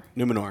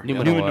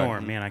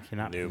 Man, I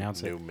cannot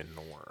pronounce it.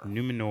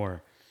 Numenor.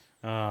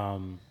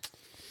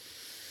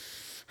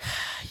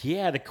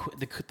 Yeah,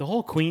 the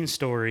whole Queen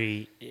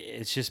story.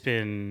 It's just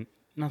been,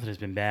 not that it's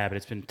been bad, but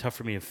it's been tough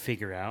for me to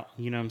figure out.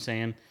 You know what I'm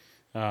saying?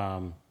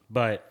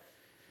 But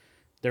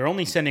they're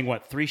only sending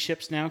 3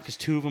 ships now because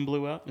 2 of them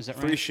blew up. Is that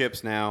right? 3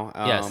 ships now.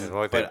 Yes.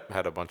 They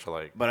had a bunch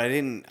of but I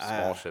didn't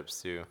small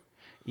ships too.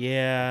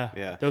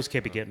 Yeah. Those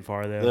can't be getting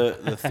far though.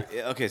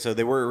 Okay, so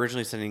they were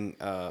originally sending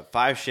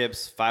 5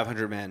 ships,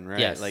 500 men, right?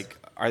 Yes. Like,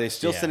 are they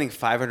still sending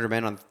 500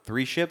 men on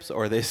 3 ships,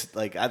 or are they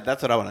like?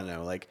 That's what I want to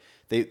know. Like,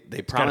 they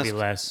promised be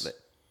less.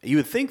 You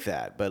would think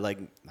that, but like,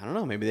 I don't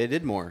know. Maybe they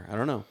did more. I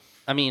don't know.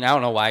 I mean, I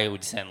don't know why it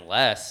would send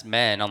less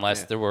men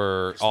unless there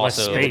were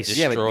also space.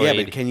 destroyed.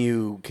 But can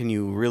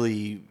you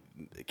really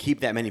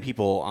keep that many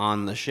people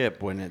on the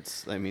ship when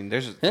it's? I mean,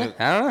 there's I don't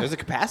know. There's a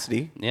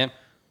capacity. Yeah.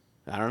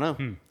 I don't know.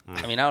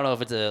 I mean, I don't know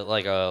if it's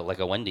like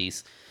a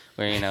Wendy's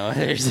where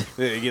there's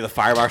the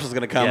fire marshal's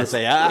gonna come and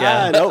say,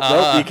 nope,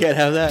 you can't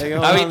have that.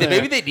 I mean,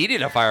 maybe they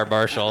needed a fire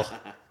marshal. For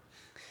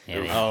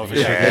sure.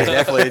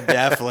 They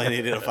definitely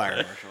needed a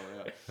fire marshal.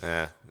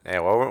 Yeah. Why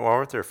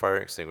weren't there fire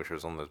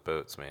extinguishers on those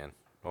boats, man?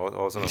 Why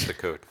wasn't up the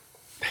code?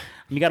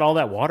 You got all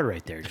that water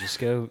right there. Just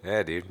go.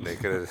 Yeah, dude. They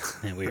could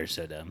have. Man, we are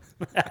so dumb.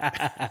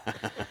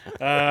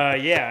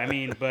 I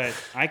mean, but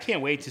I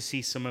can't wait to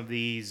see some of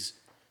these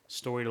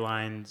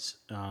storylines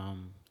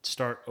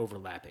start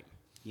overlapping.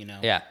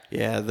 Yeah.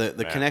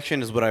 The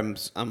connection is what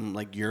I'm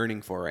like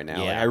yearning for right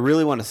now. Yeah. Like, I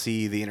really want to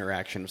see the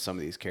interaction of some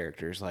of these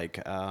characters. Like,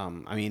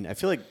 I mean, I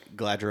feel like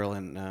Galadriel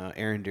and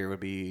Arondir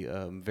would be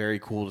very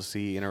cool to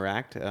see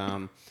interact.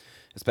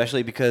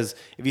 Especially because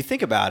if you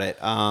think about it,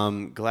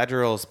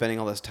 Galadriel is spending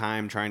all this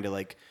time trying to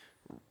like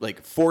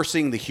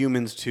forcing the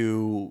humans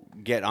to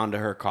get onto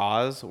her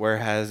cause.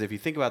 Whereas if you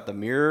think about the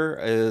mirror,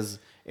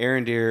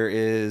 Arondir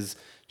is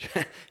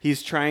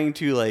he's trying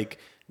to like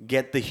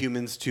get the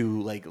humans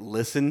to like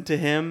listen to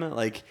him.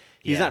 Like,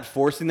 he's not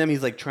forcing them.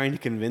 He's like trying to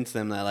convince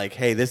them that like,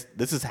 hey, this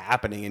is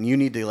happening, and you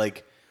need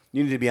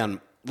to be on.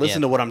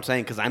 Listen to what I'm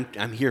saying, because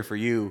I'm here for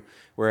you.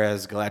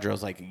 Whereas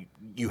Galadriel's like,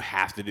 you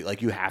have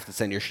to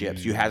send your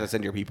ships, you have to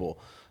send your people.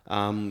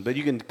 But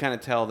you can kind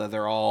of tell that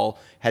they're all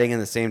heading in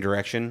the same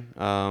direction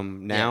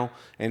now,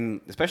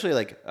 and especially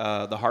like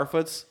the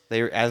Harfoots.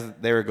 As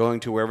they were going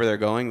to wherever they're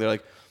going, they're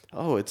like,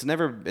 oh, it's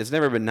never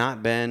been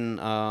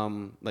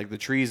like the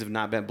trees have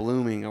not been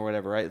blooming or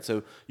whatever, right?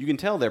 So you can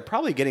tell they're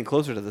probably getting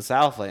closer to the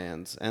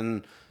Southlands,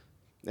 and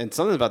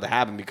something's about to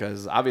happen,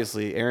 because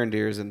obviously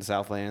Arondir is in the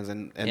Southlands,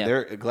 and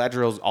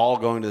Galadriel's all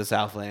going to the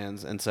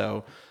Southlands, and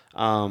so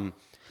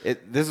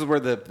this is where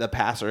the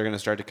paths are going to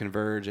start to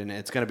converge, and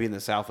it's going to be in the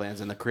Southlands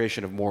and the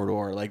creation of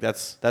Mordor. Like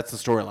that's the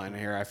storyline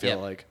here, I feel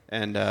like,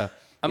 and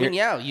I mean,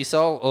 yeah, you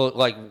saw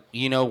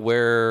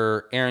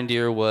where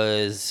Arondir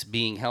was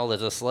being held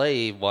as a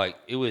slave, like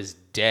it was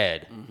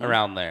dead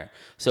around there.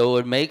 So it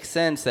would make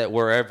sense that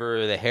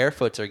wherever the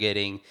Harefoots are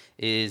getting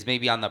is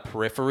maybe on the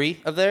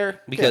periphery of there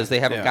because they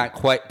haven't got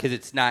quite, because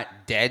it's not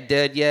dead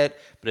yet,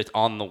 but it's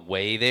on the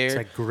way there. It's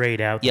like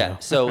grayed out. Yeah,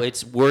 so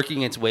it's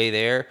working its way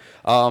there.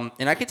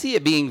 And I could see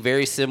it being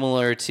very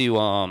similar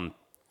to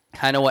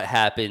kind of what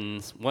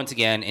happens once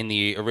again in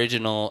the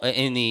original,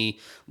 in the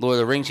Lord of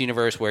the Rings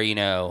universe where,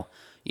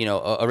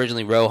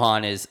 originally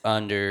Rohan is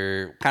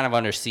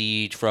under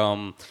siege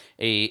from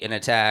an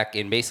attack,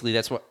 and basically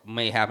that's what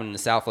may happen in the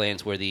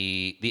Southlands where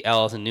the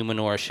elves and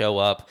Numenor show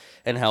up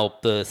and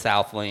help the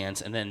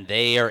Southlands, and then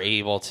they are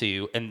able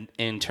to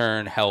in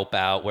turn help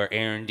out where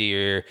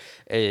Arondir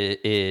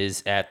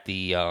is at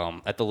the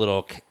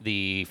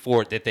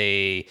fort that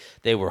they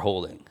were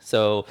holding.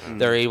 So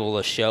they're able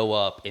to show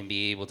up and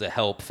be able to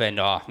help fend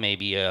off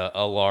maybe a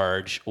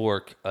large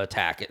orc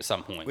attack at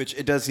some point. Which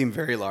it does seem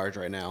very large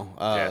right now.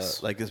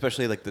 Yes. Like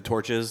especially like the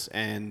torches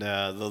and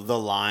the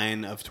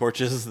line of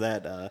torches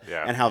that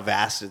and how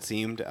vast it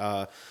seemed.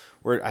 I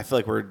feel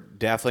like we're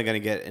definitely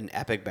going to get an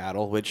epic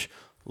battle, which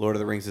Lord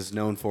of the Rings is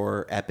known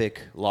for: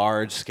 epic,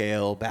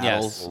 large-scale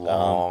battles, Yes.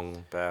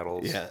 Long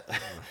battles.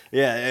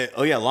 Yeah,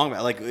 long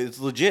battle. Like it's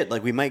legit.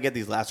 Like we might get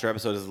these last 2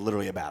 episodes as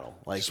literally a battle.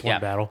 Like Just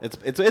one battle.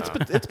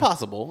 It's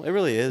possible. It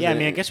really is. Yeah, I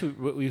mean, I guess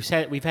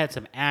we've had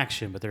some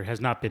action, but there has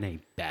not been a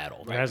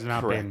battle. There has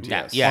not been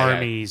Correct,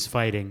 armies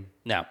fighting.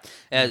 No,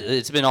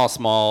 it's been all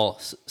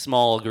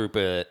small group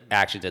of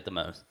actions at the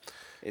most.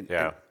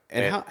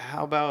 And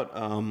how about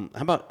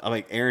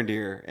like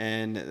Arondir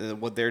and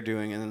what they're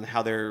doing, and then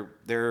how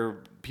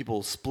their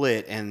people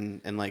split,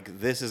 and like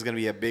this is going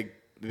to be a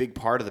big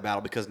part of the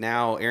battle because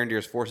now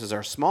Arondir's forces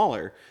are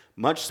smaller,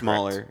 much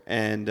smaller, correct.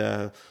 And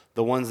the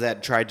ones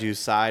that tried to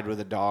side with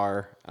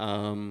Adar,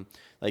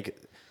 it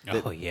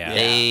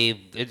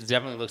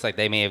definitely looks like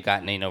they may have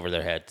gotten in over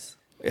their heads.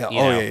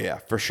 Yeah,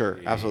 for sure,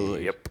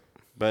 absolutely. Yep.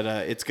 But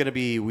it's going to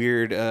be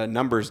weird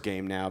numbers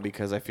game now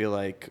because I feel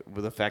like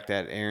with the fact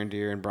that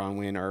Arondir and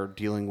Bronwyn are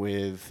dealing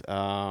with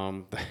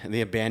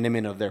the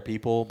abandonment of their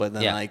people, but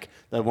then like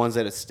the ones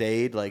that have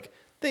stayed, like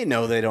they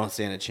know they don't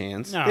stand a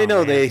chance. No, they know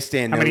man. they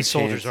stand. How no many chance.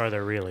 soldiers are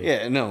there really?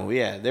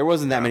 Yeah, there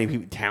wasn't that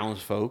many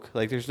townsfolk.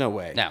 Like there's no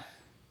way. No.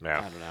 Yeah.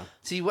 I don't know.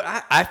 See, what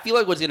I feel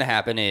like what's going to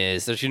happen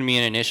is there's going to be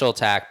an initial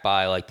attack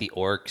by like the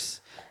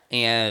orcs,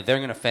 and they're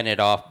going to fend it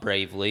off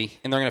bravely,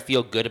 and they're going to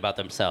feel good about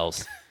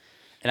themselves.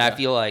 And I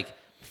feel like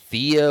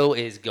Theo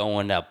is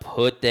going to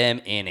put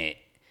them in it.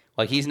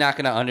 Like, he's not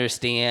going to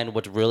understand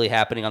what's really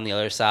happening on the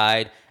other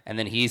side, and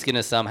then he's going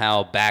to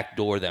somehow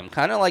backdoor them.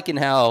 Kind of like in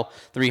how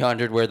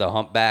 300, where the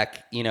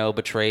humpback,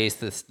 betrays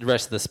the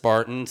rest of the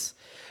Spartans,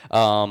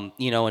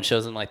 and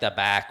shows them, like, the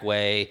back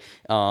way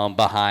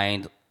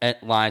behind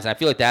lines. And I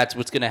feel like that's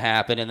what's going to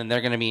happen, and then they're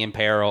going to be in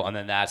peril, and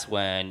then that's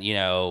when,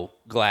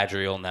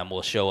 Galadriel and them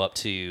will show up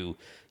to,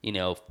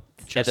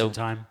 Just in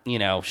time.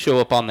 Show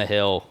up on the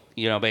hill,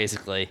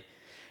 basically.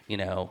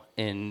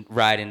 And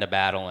ride into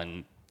battle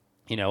and,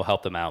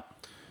 help them out.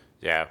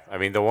 Yeah, I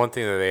mean, the one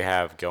thing that they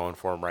have going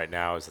for them right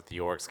now is that the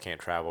orcs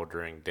can't travel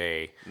during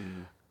day.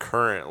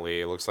 Currently,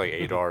 it looks like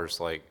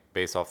Adar's, like,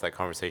 based off that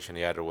conversation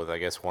he had with, I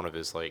guess, one of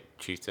his, like,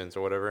 chieftains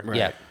or whatever. Right.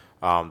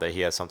 Yeah. That he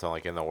has something,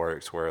 like, in the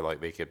works where,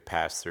 like, they could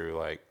pass through,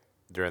 like,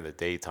 during the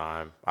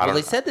daytime.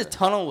 They said the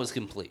tunnel was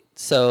complete.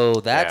 So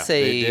that's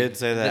they did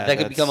say that. That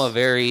could become a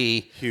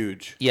very...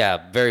 huge.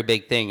 Yeah, very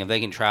big thing if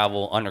they can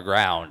travel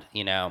underground,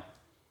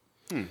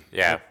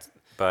 Yeah,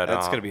 but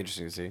that's gonna be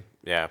interesting to see.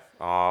 Yeah,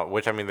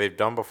 which I mean they've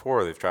done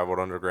before. They've traveled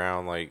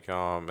underground, like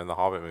in the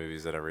Hobbit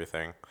movies and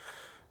everything.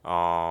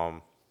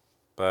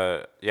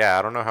 But yeah,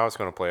 I don't know how it's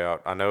gonna play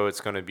out. I know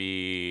it's gonna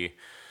be.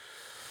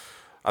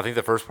 I think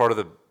the first part of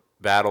the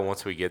battle,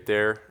 once we get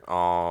there,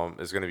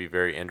 is gonna be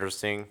very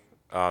interesting.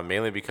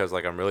 Mainly because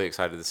like I'm really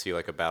excited to see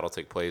like a battle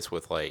take place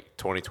with like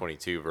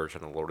 2022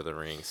 version of Lord of the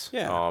Rings.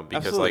 Yeah,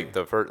 because absolutely. like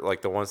the first,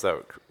 like the ones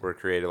that were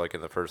created like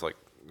in the first like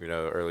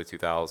early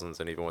 2000s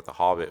and even with the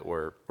Hobbit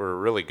were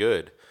really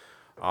good.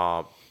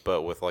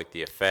 But with like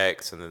the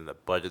effects and then the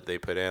budget they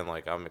put in,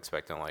 like I'm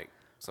expecting like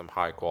some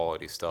high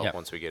quality stuff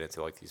once we get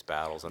into like these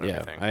battles and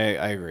everything.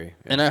 I agree.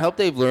 Yeah. And I hope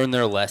they've learned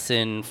their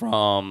lesson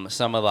from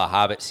some of the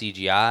Hobbit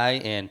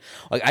CGI. And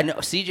like I know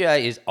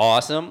CGI is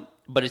awesome,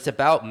 but it's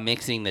about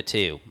mixing the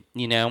two.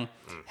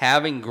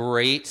 Having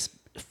great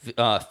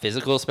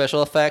physical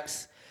special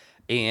effects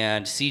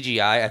and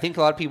CGI. I think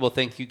a lot of people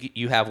think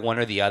you have one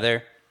or the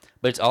other,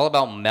 but it's all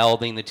about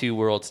melding the two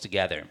worlds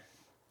together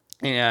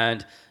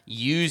and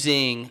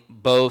using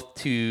both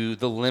to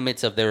the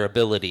limits of their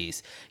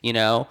abilities,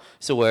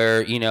 so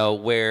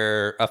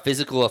where a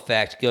physical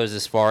effect goes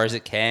as far as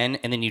it can,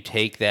 and then you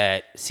take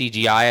that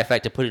CGI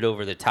effect to put it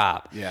over the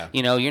top. Yeah.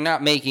 You're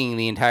not making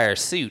the entire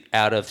suit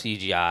out of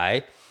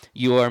CGI.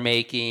 You are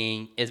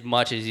making as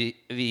much as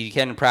you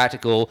can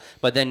practical,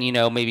 but then,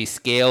 maybe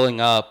scaling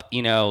up,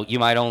 you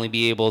might only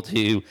be able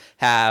to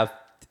have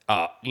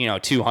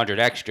 200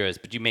 extras,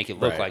 but you make it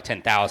look like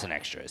 10,000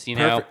 extras.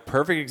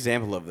 Perfect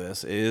example of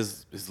this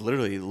is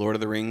literally Lord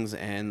of the Rings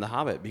and The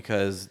Hobbit,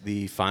 because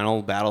the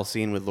final battle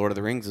scene with Lord of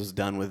the Rings was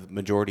done with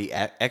majority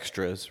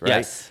extras, right?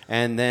 Yes.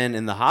 And then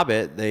in The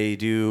Hobbit, they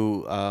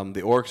do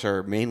the orcs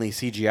are mainly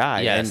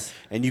CGI, yes.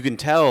 and you can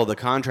tell the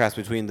contrast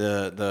between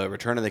the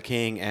Return of the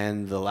King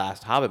and the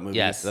last Hobbit movie,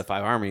 the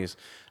Five Armies.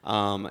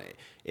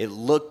 It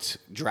looked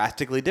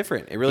drastically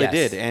different. It really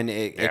did, and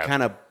it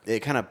kind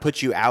of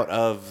puts you out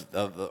of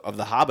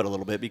the Hobbit a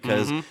little bit,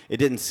 because it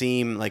didn't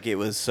seem like it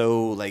was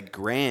so like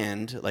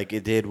grand like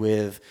it did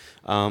with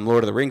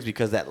Lord of the Rings,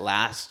 because that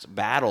last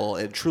battle,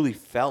 it truly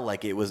felt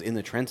like it was in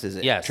the trenches,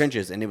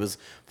 and it was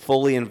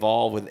fully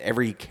involved with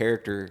every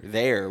character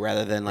there,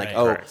 rather than like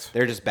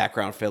they're just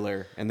background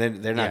filler, and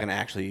then they're not going to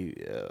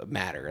actually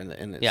matter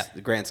in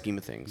the grand scheme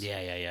of things.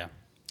 Yeah.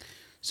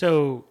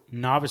 So,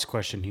 novice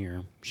question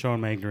here,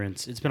 showing my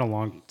ignorance. It's been a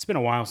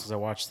while since I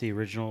watched the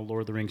original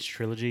Lord of the Rings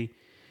trilogy.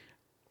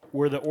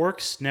 Were the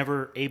orcs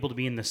never able to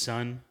be in the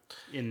sun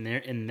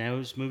in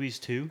those movies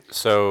too?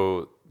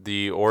 So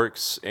the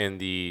orcs in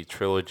the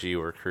trilogy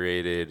were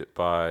created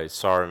by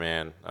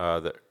Saruman,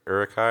 the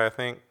Uruk-hai, I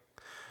think.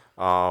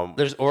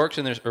 There's orcs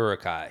and there's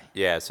Uruk-hai.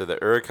 Yeah, so the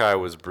Uruk-hai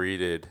was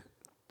breeded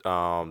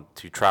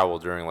to travel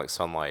during like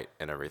sunlight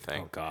and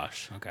everything. Oh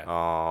gosh. Okay.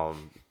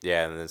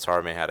 Yeah, and then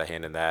Saruman had a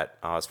hand in that.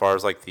 As far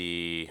as like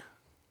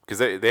because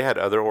they had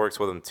other orcs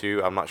with them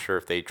too. I'm not sure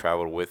if they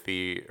traveled with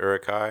the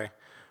Uruk-hai,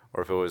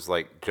 or if it was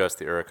like just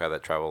the Uruk-hai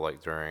that traveled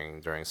like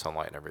during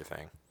sunlight and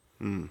everything.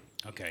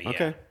 Okay.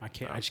 Yeah.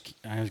 Okay.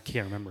 I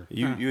can't remember.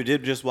 You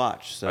did just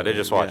watch. So I did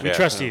just watch. We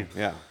trust you.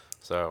 Yeah.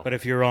 So, but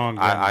if you're wrong,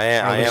 I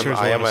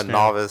am a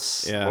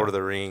novice Lord of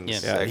the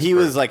Rings. Yeah, he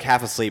was like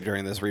half asleep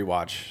during this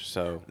rewatch.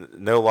 So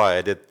no lie,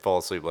 I did fall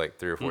asleep like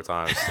 3 or 4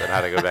 times, and I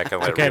had to go back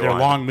and let it rewind. They're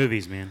long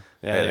movies, man.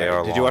 Yeah, they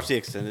are. Did long. you watch the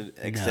extended?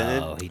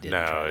 No, he didn't.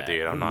 No,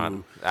 dude, I'm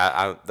not.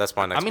 That's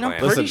my next. I'm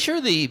pretty sure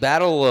the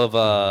battle of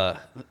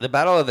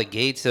the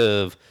gates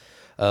of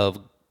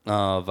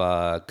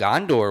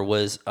Gondor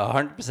was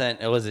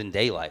 100%. It was in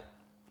daylight,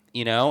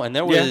 and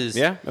there was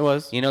it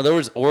was.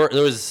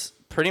 There was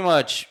pretty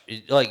much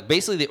like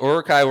basically the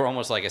Uruk-hai were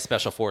almost like a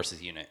special forces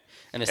unit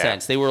in a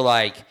sense. They were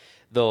like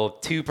the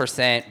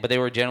 2%, but they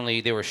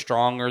were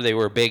stronger, they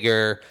were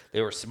bigger,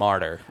 they were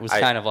smarter. It was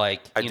kind of like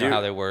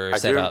how they were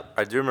set up.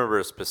 I do remember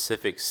a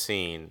specific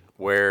scene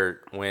where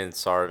when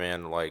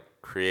Saruman like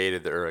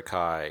created the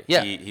Uruk-hai,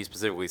 he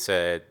specifically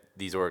said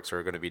these orcs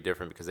are going to be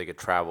different because they could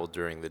travel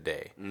during the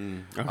day.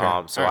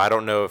 So I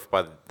don't know if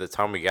by the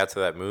time we got to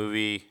that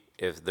movie,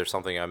 if there's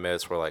something I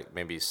missed where like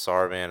maybe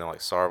Saruman and like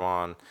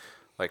Saruman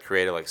like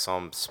created like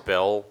some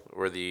spell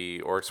where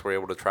the orcs were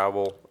able to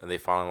travel and they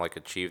finally like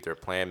achieved their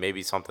plan.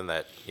 Maybe something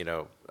that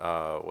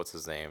what's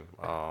his name,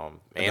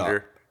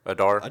 Adar,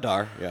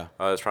 yeah,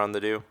 is trying to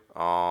do.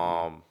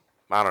 I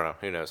don't know.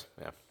 Who knows?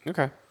 Yeah.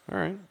 Okay. All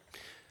right.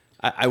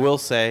 I will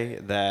say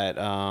that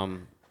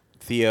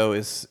Theo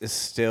is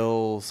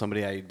still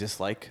somebody I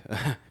dislike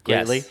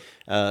greatly,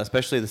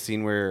 especially the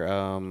scene where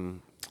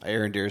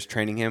Arondir is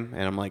training him,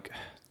 and I'm like,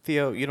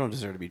 Theo, you don't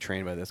deserve to be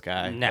trained by this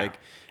guy. No. Like,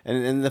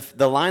 and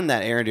the line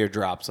that Arondir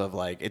drops of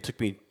like, it took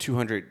me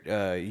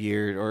 200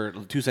 years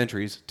or 2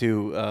 centuries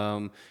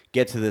to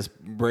get to this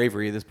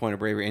point of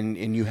bravery,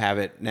 and you have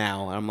it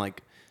now. And I'm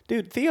like,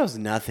 dude, Theo's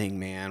nothing,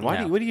 man.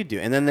 What do you do?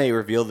 And then they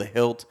reveal the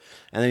hilt,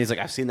 and then he's like,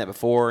 I've seen that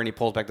before, and he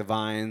pulls back the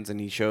vines, and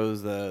he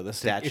shows the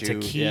statue. It's a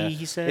key,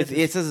 he said?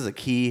 It says it's a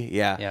key,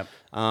 yeah. Yep.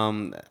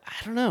 I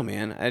don't know,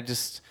 man.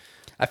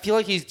 I feel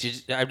like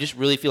I just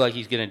really feel like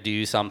he's going to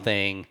do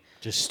something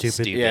just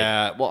stupid.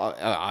 Yeah, well,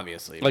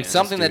 obviously. Like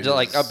something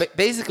that,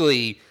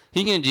 basically,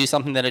 he's going to do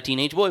something that a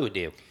teenage boy would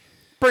do.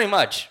 Pretty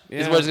much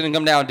is what it's going to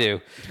come down to.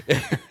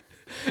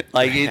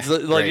 Like, it's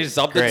like it's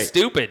something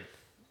stupid.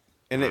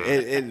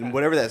 And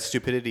whatever that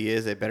stupidity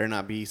is, it better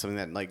not be something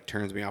that like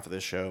turns me off of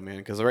this show, man.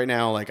 Because right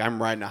now, like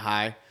I'm riding a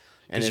high,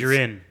 and you're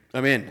in.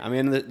 I'm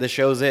in. The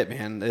show's it,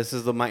 man. This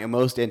is my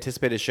most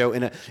anticipated show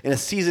in a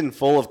season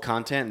full of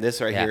content.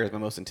 This right here is my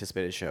most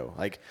anticipated show.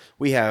 Like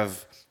we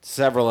have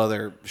several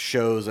other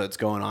shows that's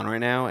going on right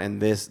now,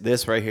 and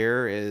this right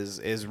here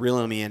is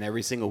reeling me in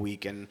every single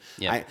week. And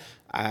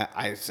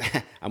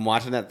I'm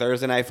watching that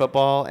Thursday Night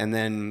Football, and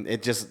then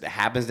it just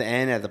happens to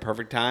end at the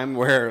perfect time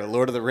where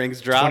Lord of the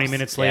Rings drops. 20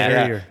 minutes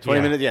later.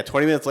 20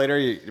 minutes later,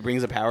 it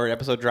brings a Power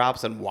episode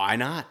drops, and why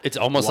not? It's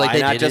almost like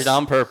they did it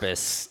on purpose.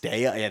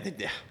 Stay up.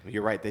 Yeah,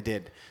 you're right. They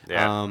did.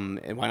 Yeah.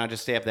 And why not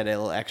just stay up that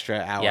little extra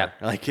hour? Yeah.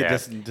 Like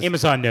just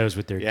Amazon knows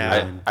what they're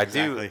doing. I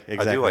do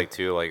like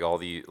too, like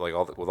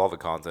with all the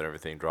content,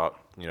 everything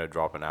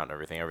dropping out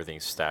and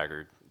everything's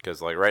staggered. Because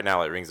like right now,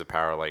 like Rings of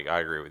Power, like I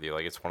agree with you,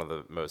 like it's one of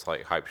the most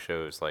like hype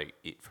shows like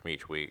from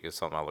each week. It's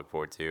something I look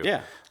forward to.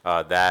 Yeah.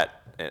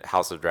 That and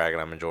House of Dragon,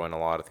 I'm enjoying a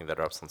lot. I think that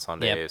drops on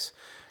Sundays.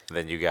 Yep. And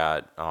then you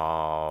got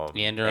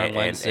Andor on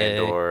Wednesday,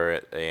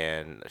 Andor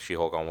and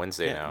She-Hulk on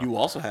Wednesday now. You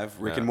also have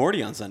Rick and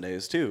Morty on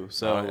Sundays too.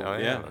 So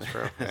yeah, that's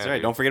true. That's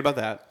right. Don't forget about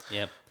that.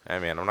 Yep. Hey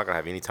man, I'm not gonna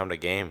have any time to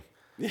game.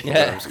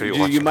 Yeah.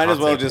 You might as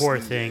well just Poor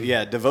thing.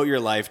 devote your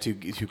life to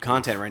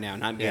content right now,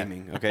 not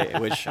gaming. Okay,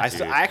 which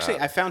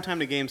I found time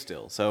to game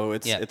still, so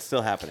it's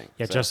still happening.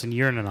 Yeah, so. Justin,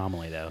 you're an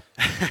anomaly though.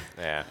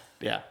 Yeah.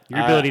 Yeah, Your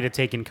ability to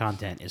take in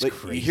content is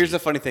crazy. Here's the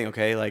funny thing,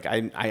 okay? Like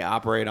I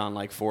operate on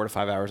like 4 to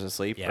 5 hours of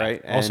sleep,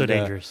 right? Also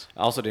dangerous.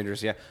 Also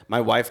dangerous. Yeah.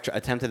 My wife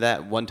attempted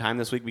that one time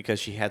this week because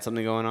she had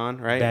something going on,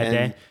 right? Bad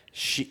day?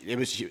 It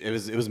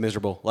was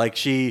miserable. Like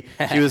she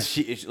was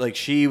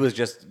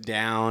just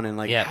down and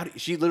like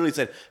she literally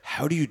said,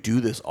 "How do you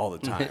do this all the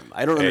time?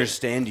 I don't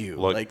understand you."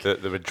 Look, like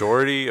the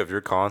majority of your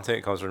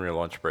content comes from your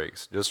lunch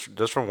breaks.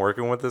 Just from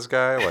working with this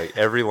guy, like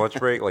every lunch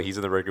break, like he's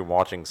in the break room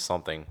watching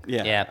something.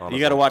 Yeah. You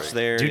got to watch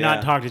there. Do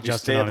not talk to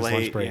Justin on his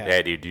lunch break.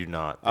 Yeah, dude, do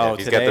not. Oh,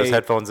 if he's got those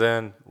headphones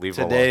in, leave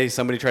him alone. Today,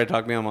 somebody tried to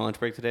talk to me on my lunch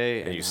break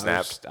today. And you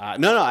snapped?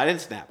 No, I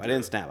didn't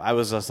snap. I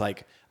was just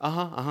like,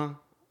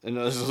 and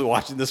I was just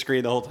watching the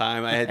screen the whole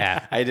time.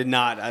 I did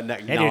not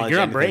acknowledge you're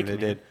on break, anything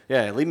they did.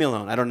 Yeah, leave me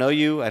alone. I don't know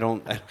you. I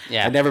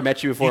never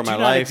met you before in my You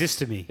do life. not exist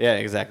to me. Yeah,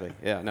 exactly.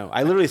 Yeah, no.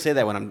 I literally say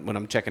that when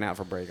I'm checking out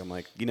for break. I'm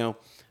like,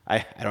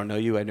 I don't know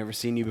you. I've never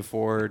seen you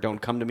before. Don't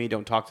come to me.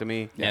 Don't talk to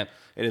me. Yeah.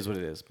 It is what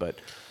it is. But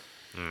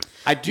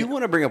I do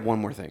want to bring up one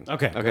more thing.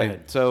 Okay, go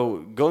ahead. So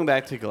going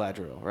back to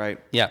Galadriel, right?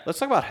 Yeah. Let's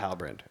talk about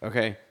Halbrand,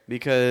 okay?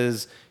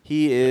 Because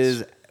he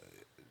is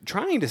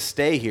trying to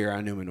stay here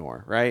on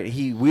Numenor, right?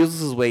 He wheels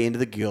his way into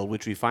the guild,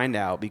 which we find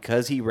out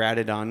because he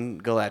ratted on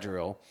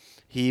Galadriel.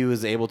 He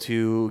was able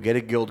to get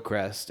a guild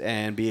crest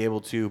and be able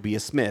to be a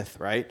smith,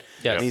 right?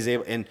 Yes. And he's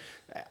able, and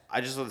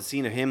I just love the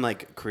scene of him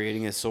like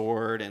creating a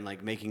sword and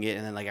like making it,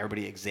 and then like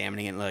everybody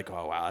examining it and like,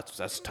 oh wow,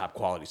 that's top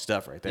quality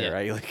stuff right there,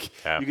 right? Like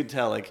you can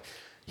tell like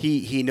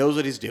he knows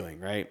what he's doing,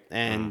 right?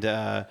 And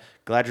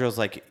Galadriel's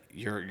like,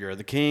 you're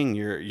the king.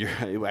 You're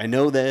I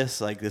know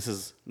this. Like this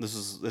is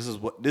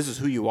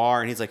who you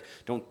are. And he's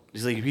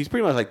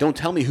pretty much like, don't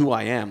tell me who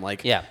I am.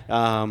 Like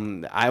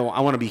I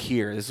want to be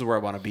here. This is where I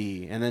want to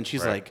be. And then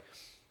she's like,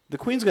 the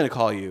queen's gonna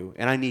call you,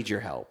 and I need your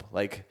help.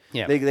 Like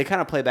they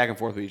kind of play back and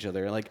forth with each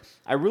other. Like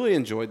I really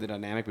enjoyed the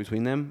dynamic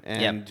between them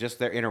and just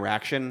their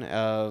interaction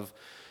of.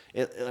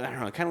 I don't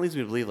know. It kind of leads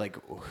me to believe, like,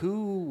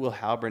 who will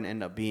Halbrand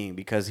end up being?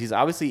 Because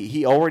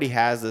he already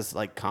has this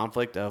like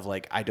conflict of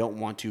like, I don't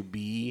want to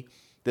be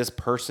this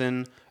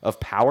person of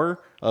power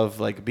of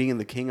like being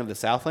the king of the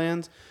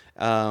Southlands.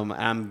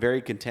 I'm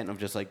very content of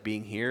just like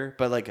being here,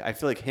 but like I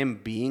feel like him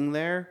being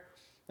there,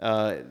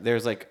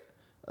 there's like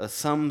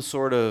some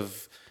sort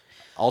of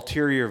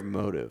ulterior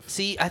motive.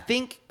 See, I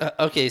think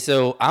okay.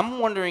 So I'm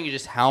wondering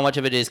just how much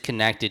of it is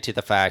connected to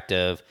the fact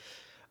of,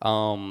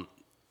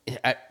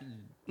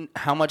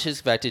 how much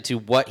is connected to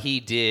what he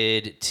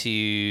did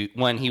to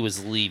when he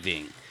was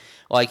leaving.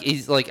 Like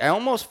he's like, I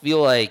almost feel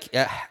like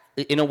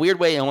in a weird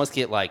way, I almost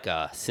get like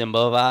Simba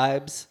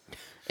vibes.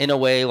 In a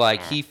way,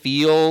 like he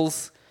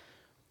feels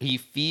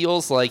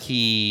like if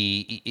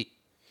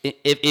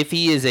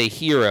he is a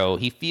hero,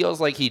 he feels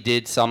like he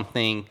did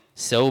something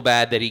so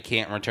bad that he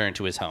can't return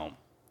to his home.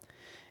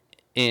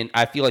 And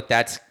I feel like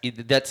that's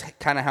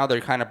kind of how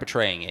they're kind of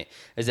portraying it,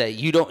 is that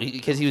you don't,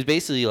 because he was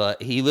basically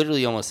he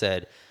literally almost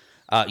said,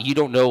 you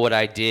don't know what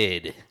I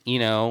did,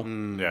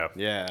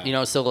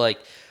 Yeah. So like,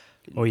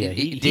 oh yeah,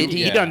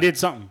 he done did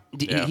something.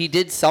 He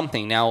did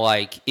something. Now,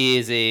 like,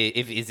 is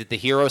it the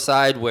hero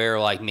side where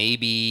like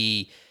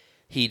maybe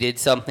he did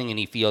something and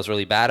he feels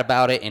really bad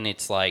about it, and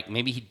it's like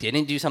maybe he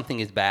didn't do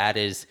something as bad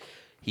as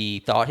he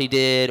thought he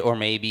did, or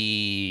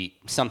maybe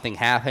something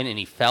happened and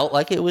he felt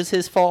like it was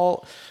his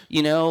fault,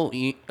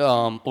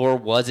 or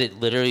was it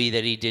literally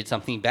that he did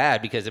something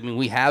bad? Because I mean,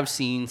 we have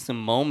seen some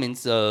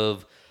moments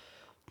of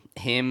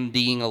him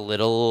being a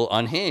little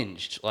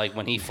unhinged, like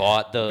when he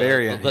fought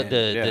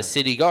the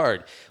city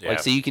guard. Yeah. Like,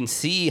 so you can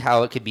see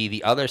how it could be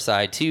the other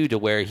side too, to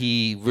where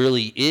he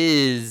really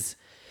is,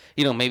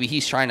 maybe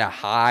he's trying to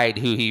hide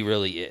who he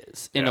really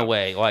is in a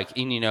way. Like,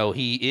 and,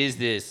 he is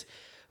this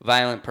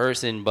violent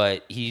person,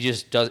 but he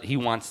just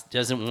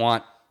doesn't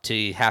want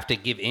to have to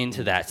give in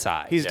to that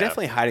side. He's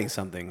definitely hiding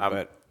something,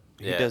 but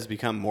he does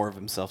become more of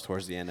himself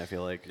towards the end, I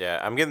feel like. Yeah,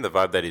 I'm getting the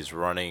vibe that he's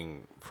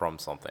running from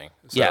something.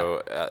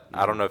 So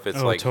I don't know if it's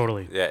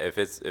totally. Yeah, if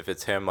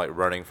it's him like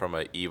running from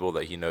an evil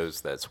that he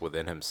knows that's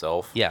within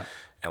himself. Yeah.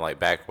 And like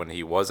back when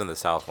he was in the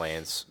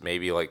Southlands,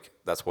 maybe like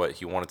that's what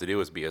he wanted to do,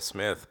 was be a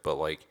smith, but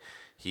like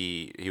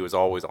he was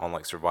always on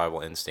like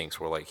survival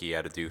instincts where like he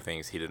had to do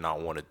things he did not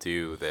want to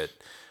do that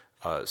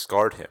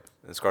scarred him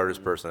and scarred his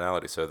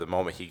personality. So the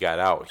moment he got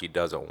out, he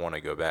doesn't want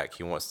to go back.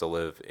 He wants to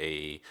live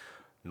a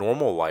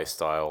normal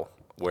lifestyle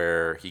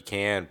where he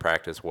can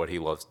practice what he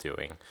loves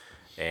doing.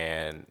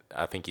 And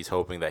I think he's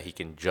hoping that he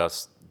can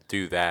just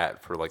do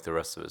that for like the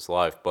rest of his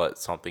life, but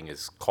something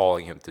is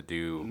calling him to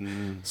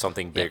do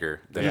something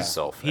bigger than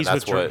himself.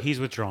 He's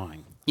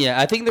withdrawing.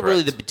 Yeah, I think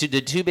really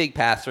the two big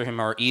paths for him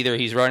are either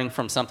he's running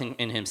from something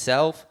in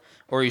himself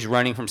or he's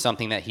running from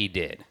something that he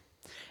did.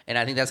 And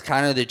I think that's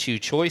kind of the two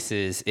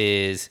choices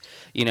is,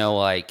 you know,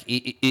 like,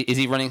 is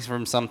he running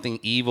from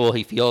something evil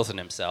he feels in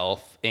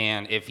himself?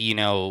 And if, you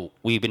know,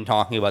 we've been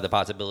talking about the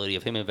possibility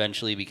of him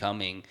eventually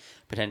becoming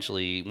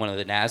potentially one of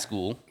the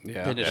Nazgul,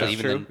 potentially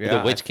even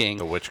the Witch King.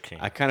 The Witch King.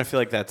 I kind of feel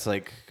like that's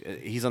like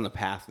he's on the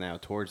path now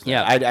towards that.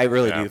 Yeah. I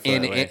really do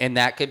feel that way. And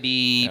that could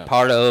be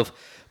part of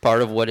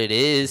what it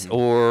is,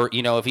 or,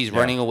 you know, if he's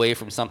running away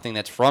from something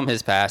that's from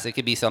his past, it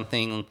could be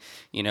something,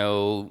 you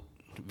know,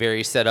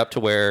 very set up to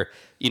where,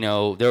 you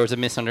know, there was a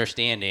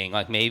misunderstanding.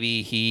 Like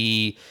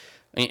maybe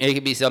it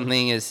could be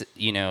something as,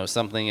 you know,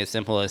 something as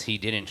simple as he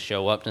didn't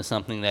show up to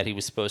something that he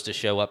was supposed to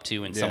show up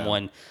to, and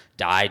someone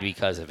died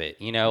because of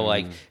it, you know,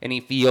 like, and he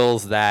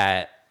feels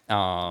that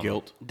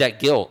guilt.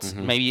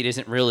 Maybe it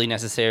isn't really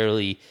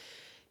necessarily.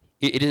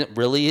 It isn't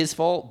really his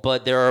fault,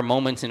 but there are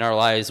moments in our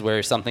lives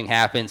where something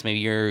happens. Maybe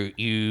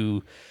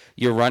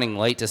you're running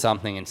late to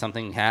something, and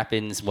something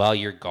happens while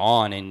you're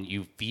gone, and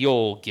you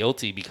feel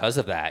guilty because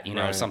of that. You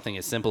know, something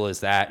as simple as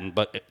that,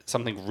 but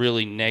something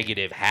really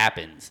negative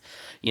happens.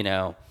 You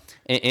know,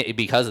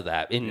 because of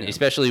that, and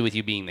especially with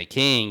you being the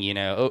king, you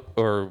know,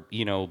 or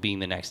you know, being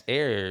the next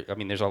heir. I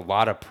mean, there's a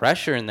lot of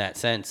pressure in that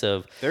sense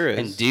of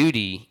and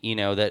duty, you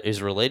know, that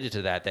is related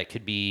to that. That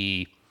could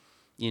be,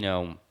 you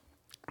know.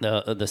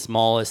 The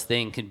smallest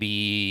thing could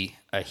be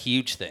a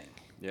huge thing.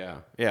 Yeah,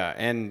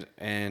 and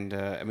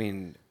I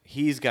mean,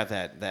 he's got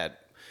that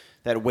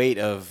weight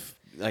of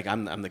like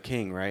I'm the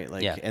king, right?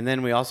 Like, and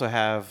then we also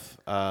have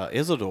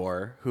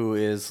Isildur, who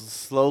is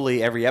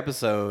slowly every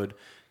episode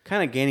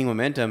kind of gaining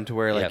momentum to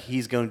where like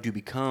he's going to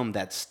become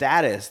that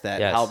status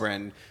that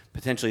Halbrand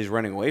potentially is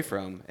running away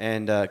from,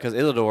 and because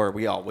Isildur,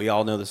 we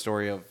all know the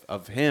story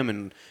of him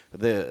and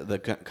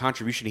the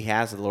contribution he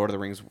has to the Lord of the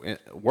Rings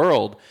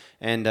world,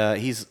 and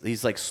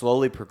he's like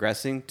slowly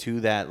progressing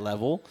to that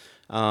level,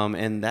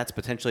 and that's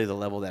potentially the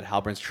level that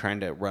Halbrand's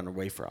trying to run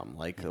away from,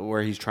 like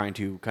where he's trying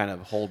to kind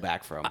of hold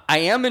back from. I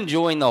am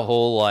enjoying the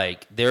whole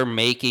like they're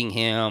making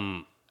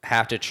him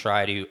have to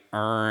try to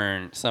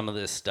earn some of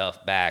this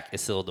stuff back,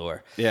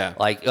 Isildur. Yeah,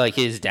 like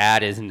his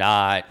dad is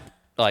not.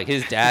 Like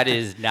his dad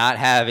is not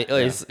having.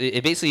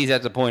 It basically, he's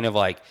at the point of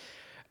like,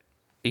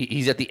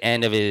 he's at the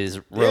end of his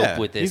rope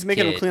with this. He's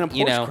making kid, him clean up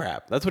horse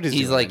crap. That's what he's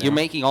doing. He's like, you're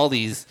making all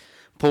these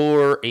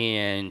poor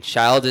and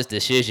childish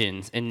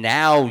decisions, and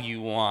now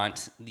you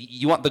want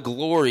the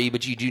glory,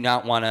 but you do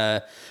not want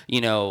to,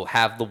 you know,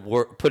 have the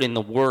work, put in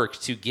the work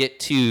to get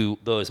to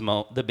those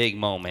the big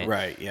moment.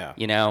 Right. Yeah.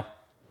 You know.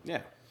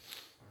 Yeah.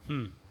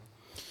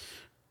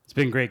 It's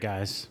been great,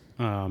 guys.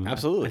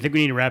 Absolutely. I think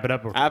we need to wrap it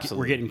up. Absolutely.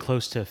 We're getting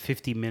close to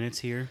 50 minutes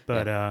here,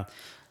 but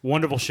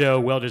wonderful show,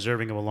 well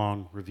deserving of a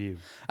long review.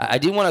 I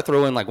do want to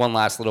throw in like one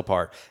last little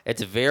part.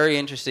 It's very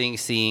interesting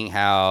seeing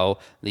how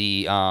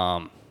the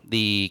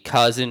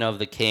cousin of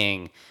the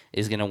king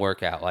is going to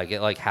work out.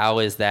 Like how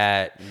is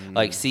that?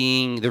 Like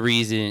seeing the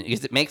reason,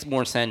 because it makes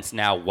more sense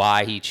now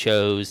why he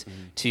chose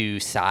to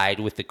side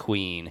with the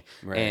queen,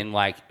 and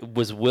like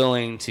was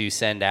willing to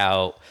send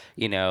out,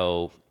 you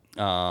know.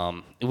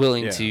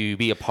 Willing to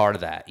be a part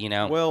of that, you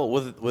know. Well,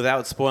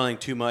 without spoiling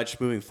too much,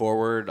 moving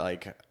forward,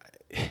 like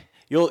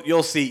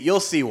you'll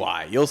see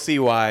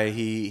why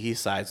he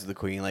sides with the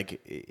queen. Like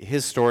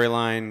his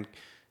storyline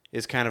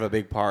is kind of a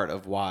big part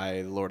of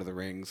why Lord of the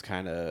Rings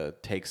kind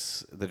of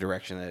takes the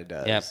direction that it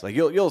does. Yep. Like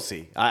you'll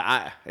see.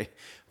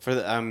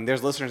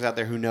 There's listeners out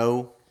there who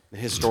know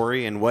his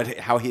story and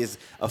how his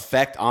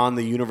effect on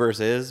the universe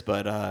is,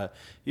 but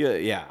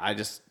I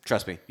just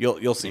trust me,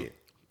 you'll see it.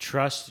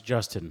 Trust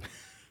Justin.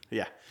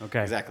 Yeah.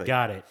 Okay. Exactly.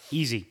 Got it.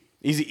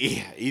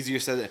 Easier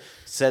said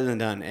than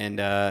done. And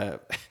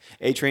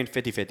A-Train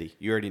 50-50.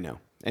 You already know.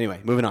 Anyway,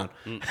 moving on.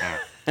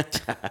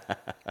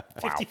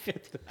 50-50.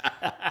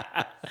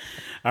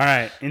 All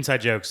right,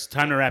 inside jokes.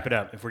 Time to wrap it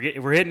up. If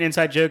we're hitting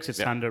inside jokes, it's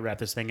time to wrap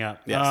this thing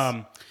up.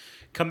 Yes.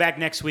 Come back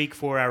next week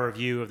for our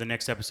review of the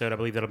next episode. I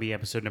believe that'll be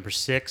episode number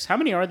 6. How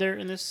many are there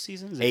in this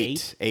season? Is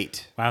it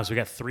 8? Wow, so we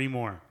got 3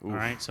 more. Oof. All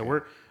right, so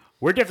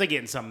we're definitely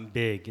getting something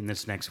big in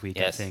this next week,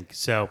 I think.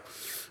 So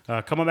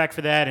come on back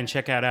for that and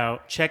check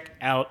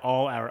out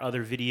all our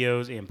other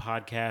videos and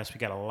podcasts. We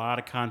got a lot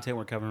of content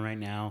we're covering right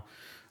now.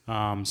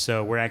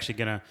 So we're actually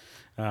going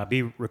to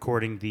be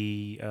recording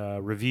the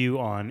review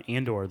on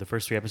Andor, the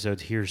first 3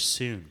 episodes, here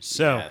soon.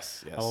 So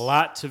yes. A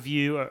lot to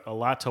view, a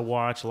lot to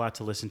watch, a lot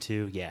to listen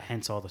to. Yeah,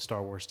 hence all the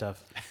Star Wars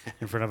stuff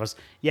in front of us.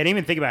 Yeah, I didn't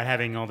even think about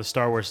having all the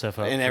Star Wars stuff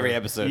up. In every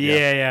episode.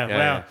 Yeah. Well,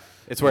 yeah.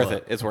 It's worth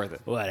it. It's worth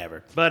it.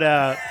 Whatever.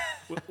 But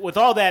with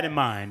all that in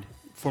mind,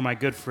 for my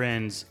good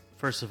friends,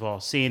 first of all,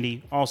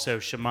 Sandy, also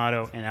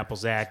Shamato and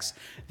Applezax,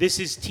 this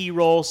is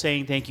T-Roll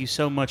saying thank you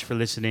so much for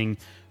listening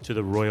to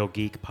the Royal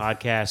Geek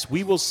Podcast.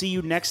 We will see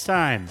you next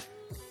time,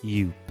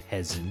 you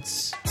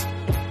peasants.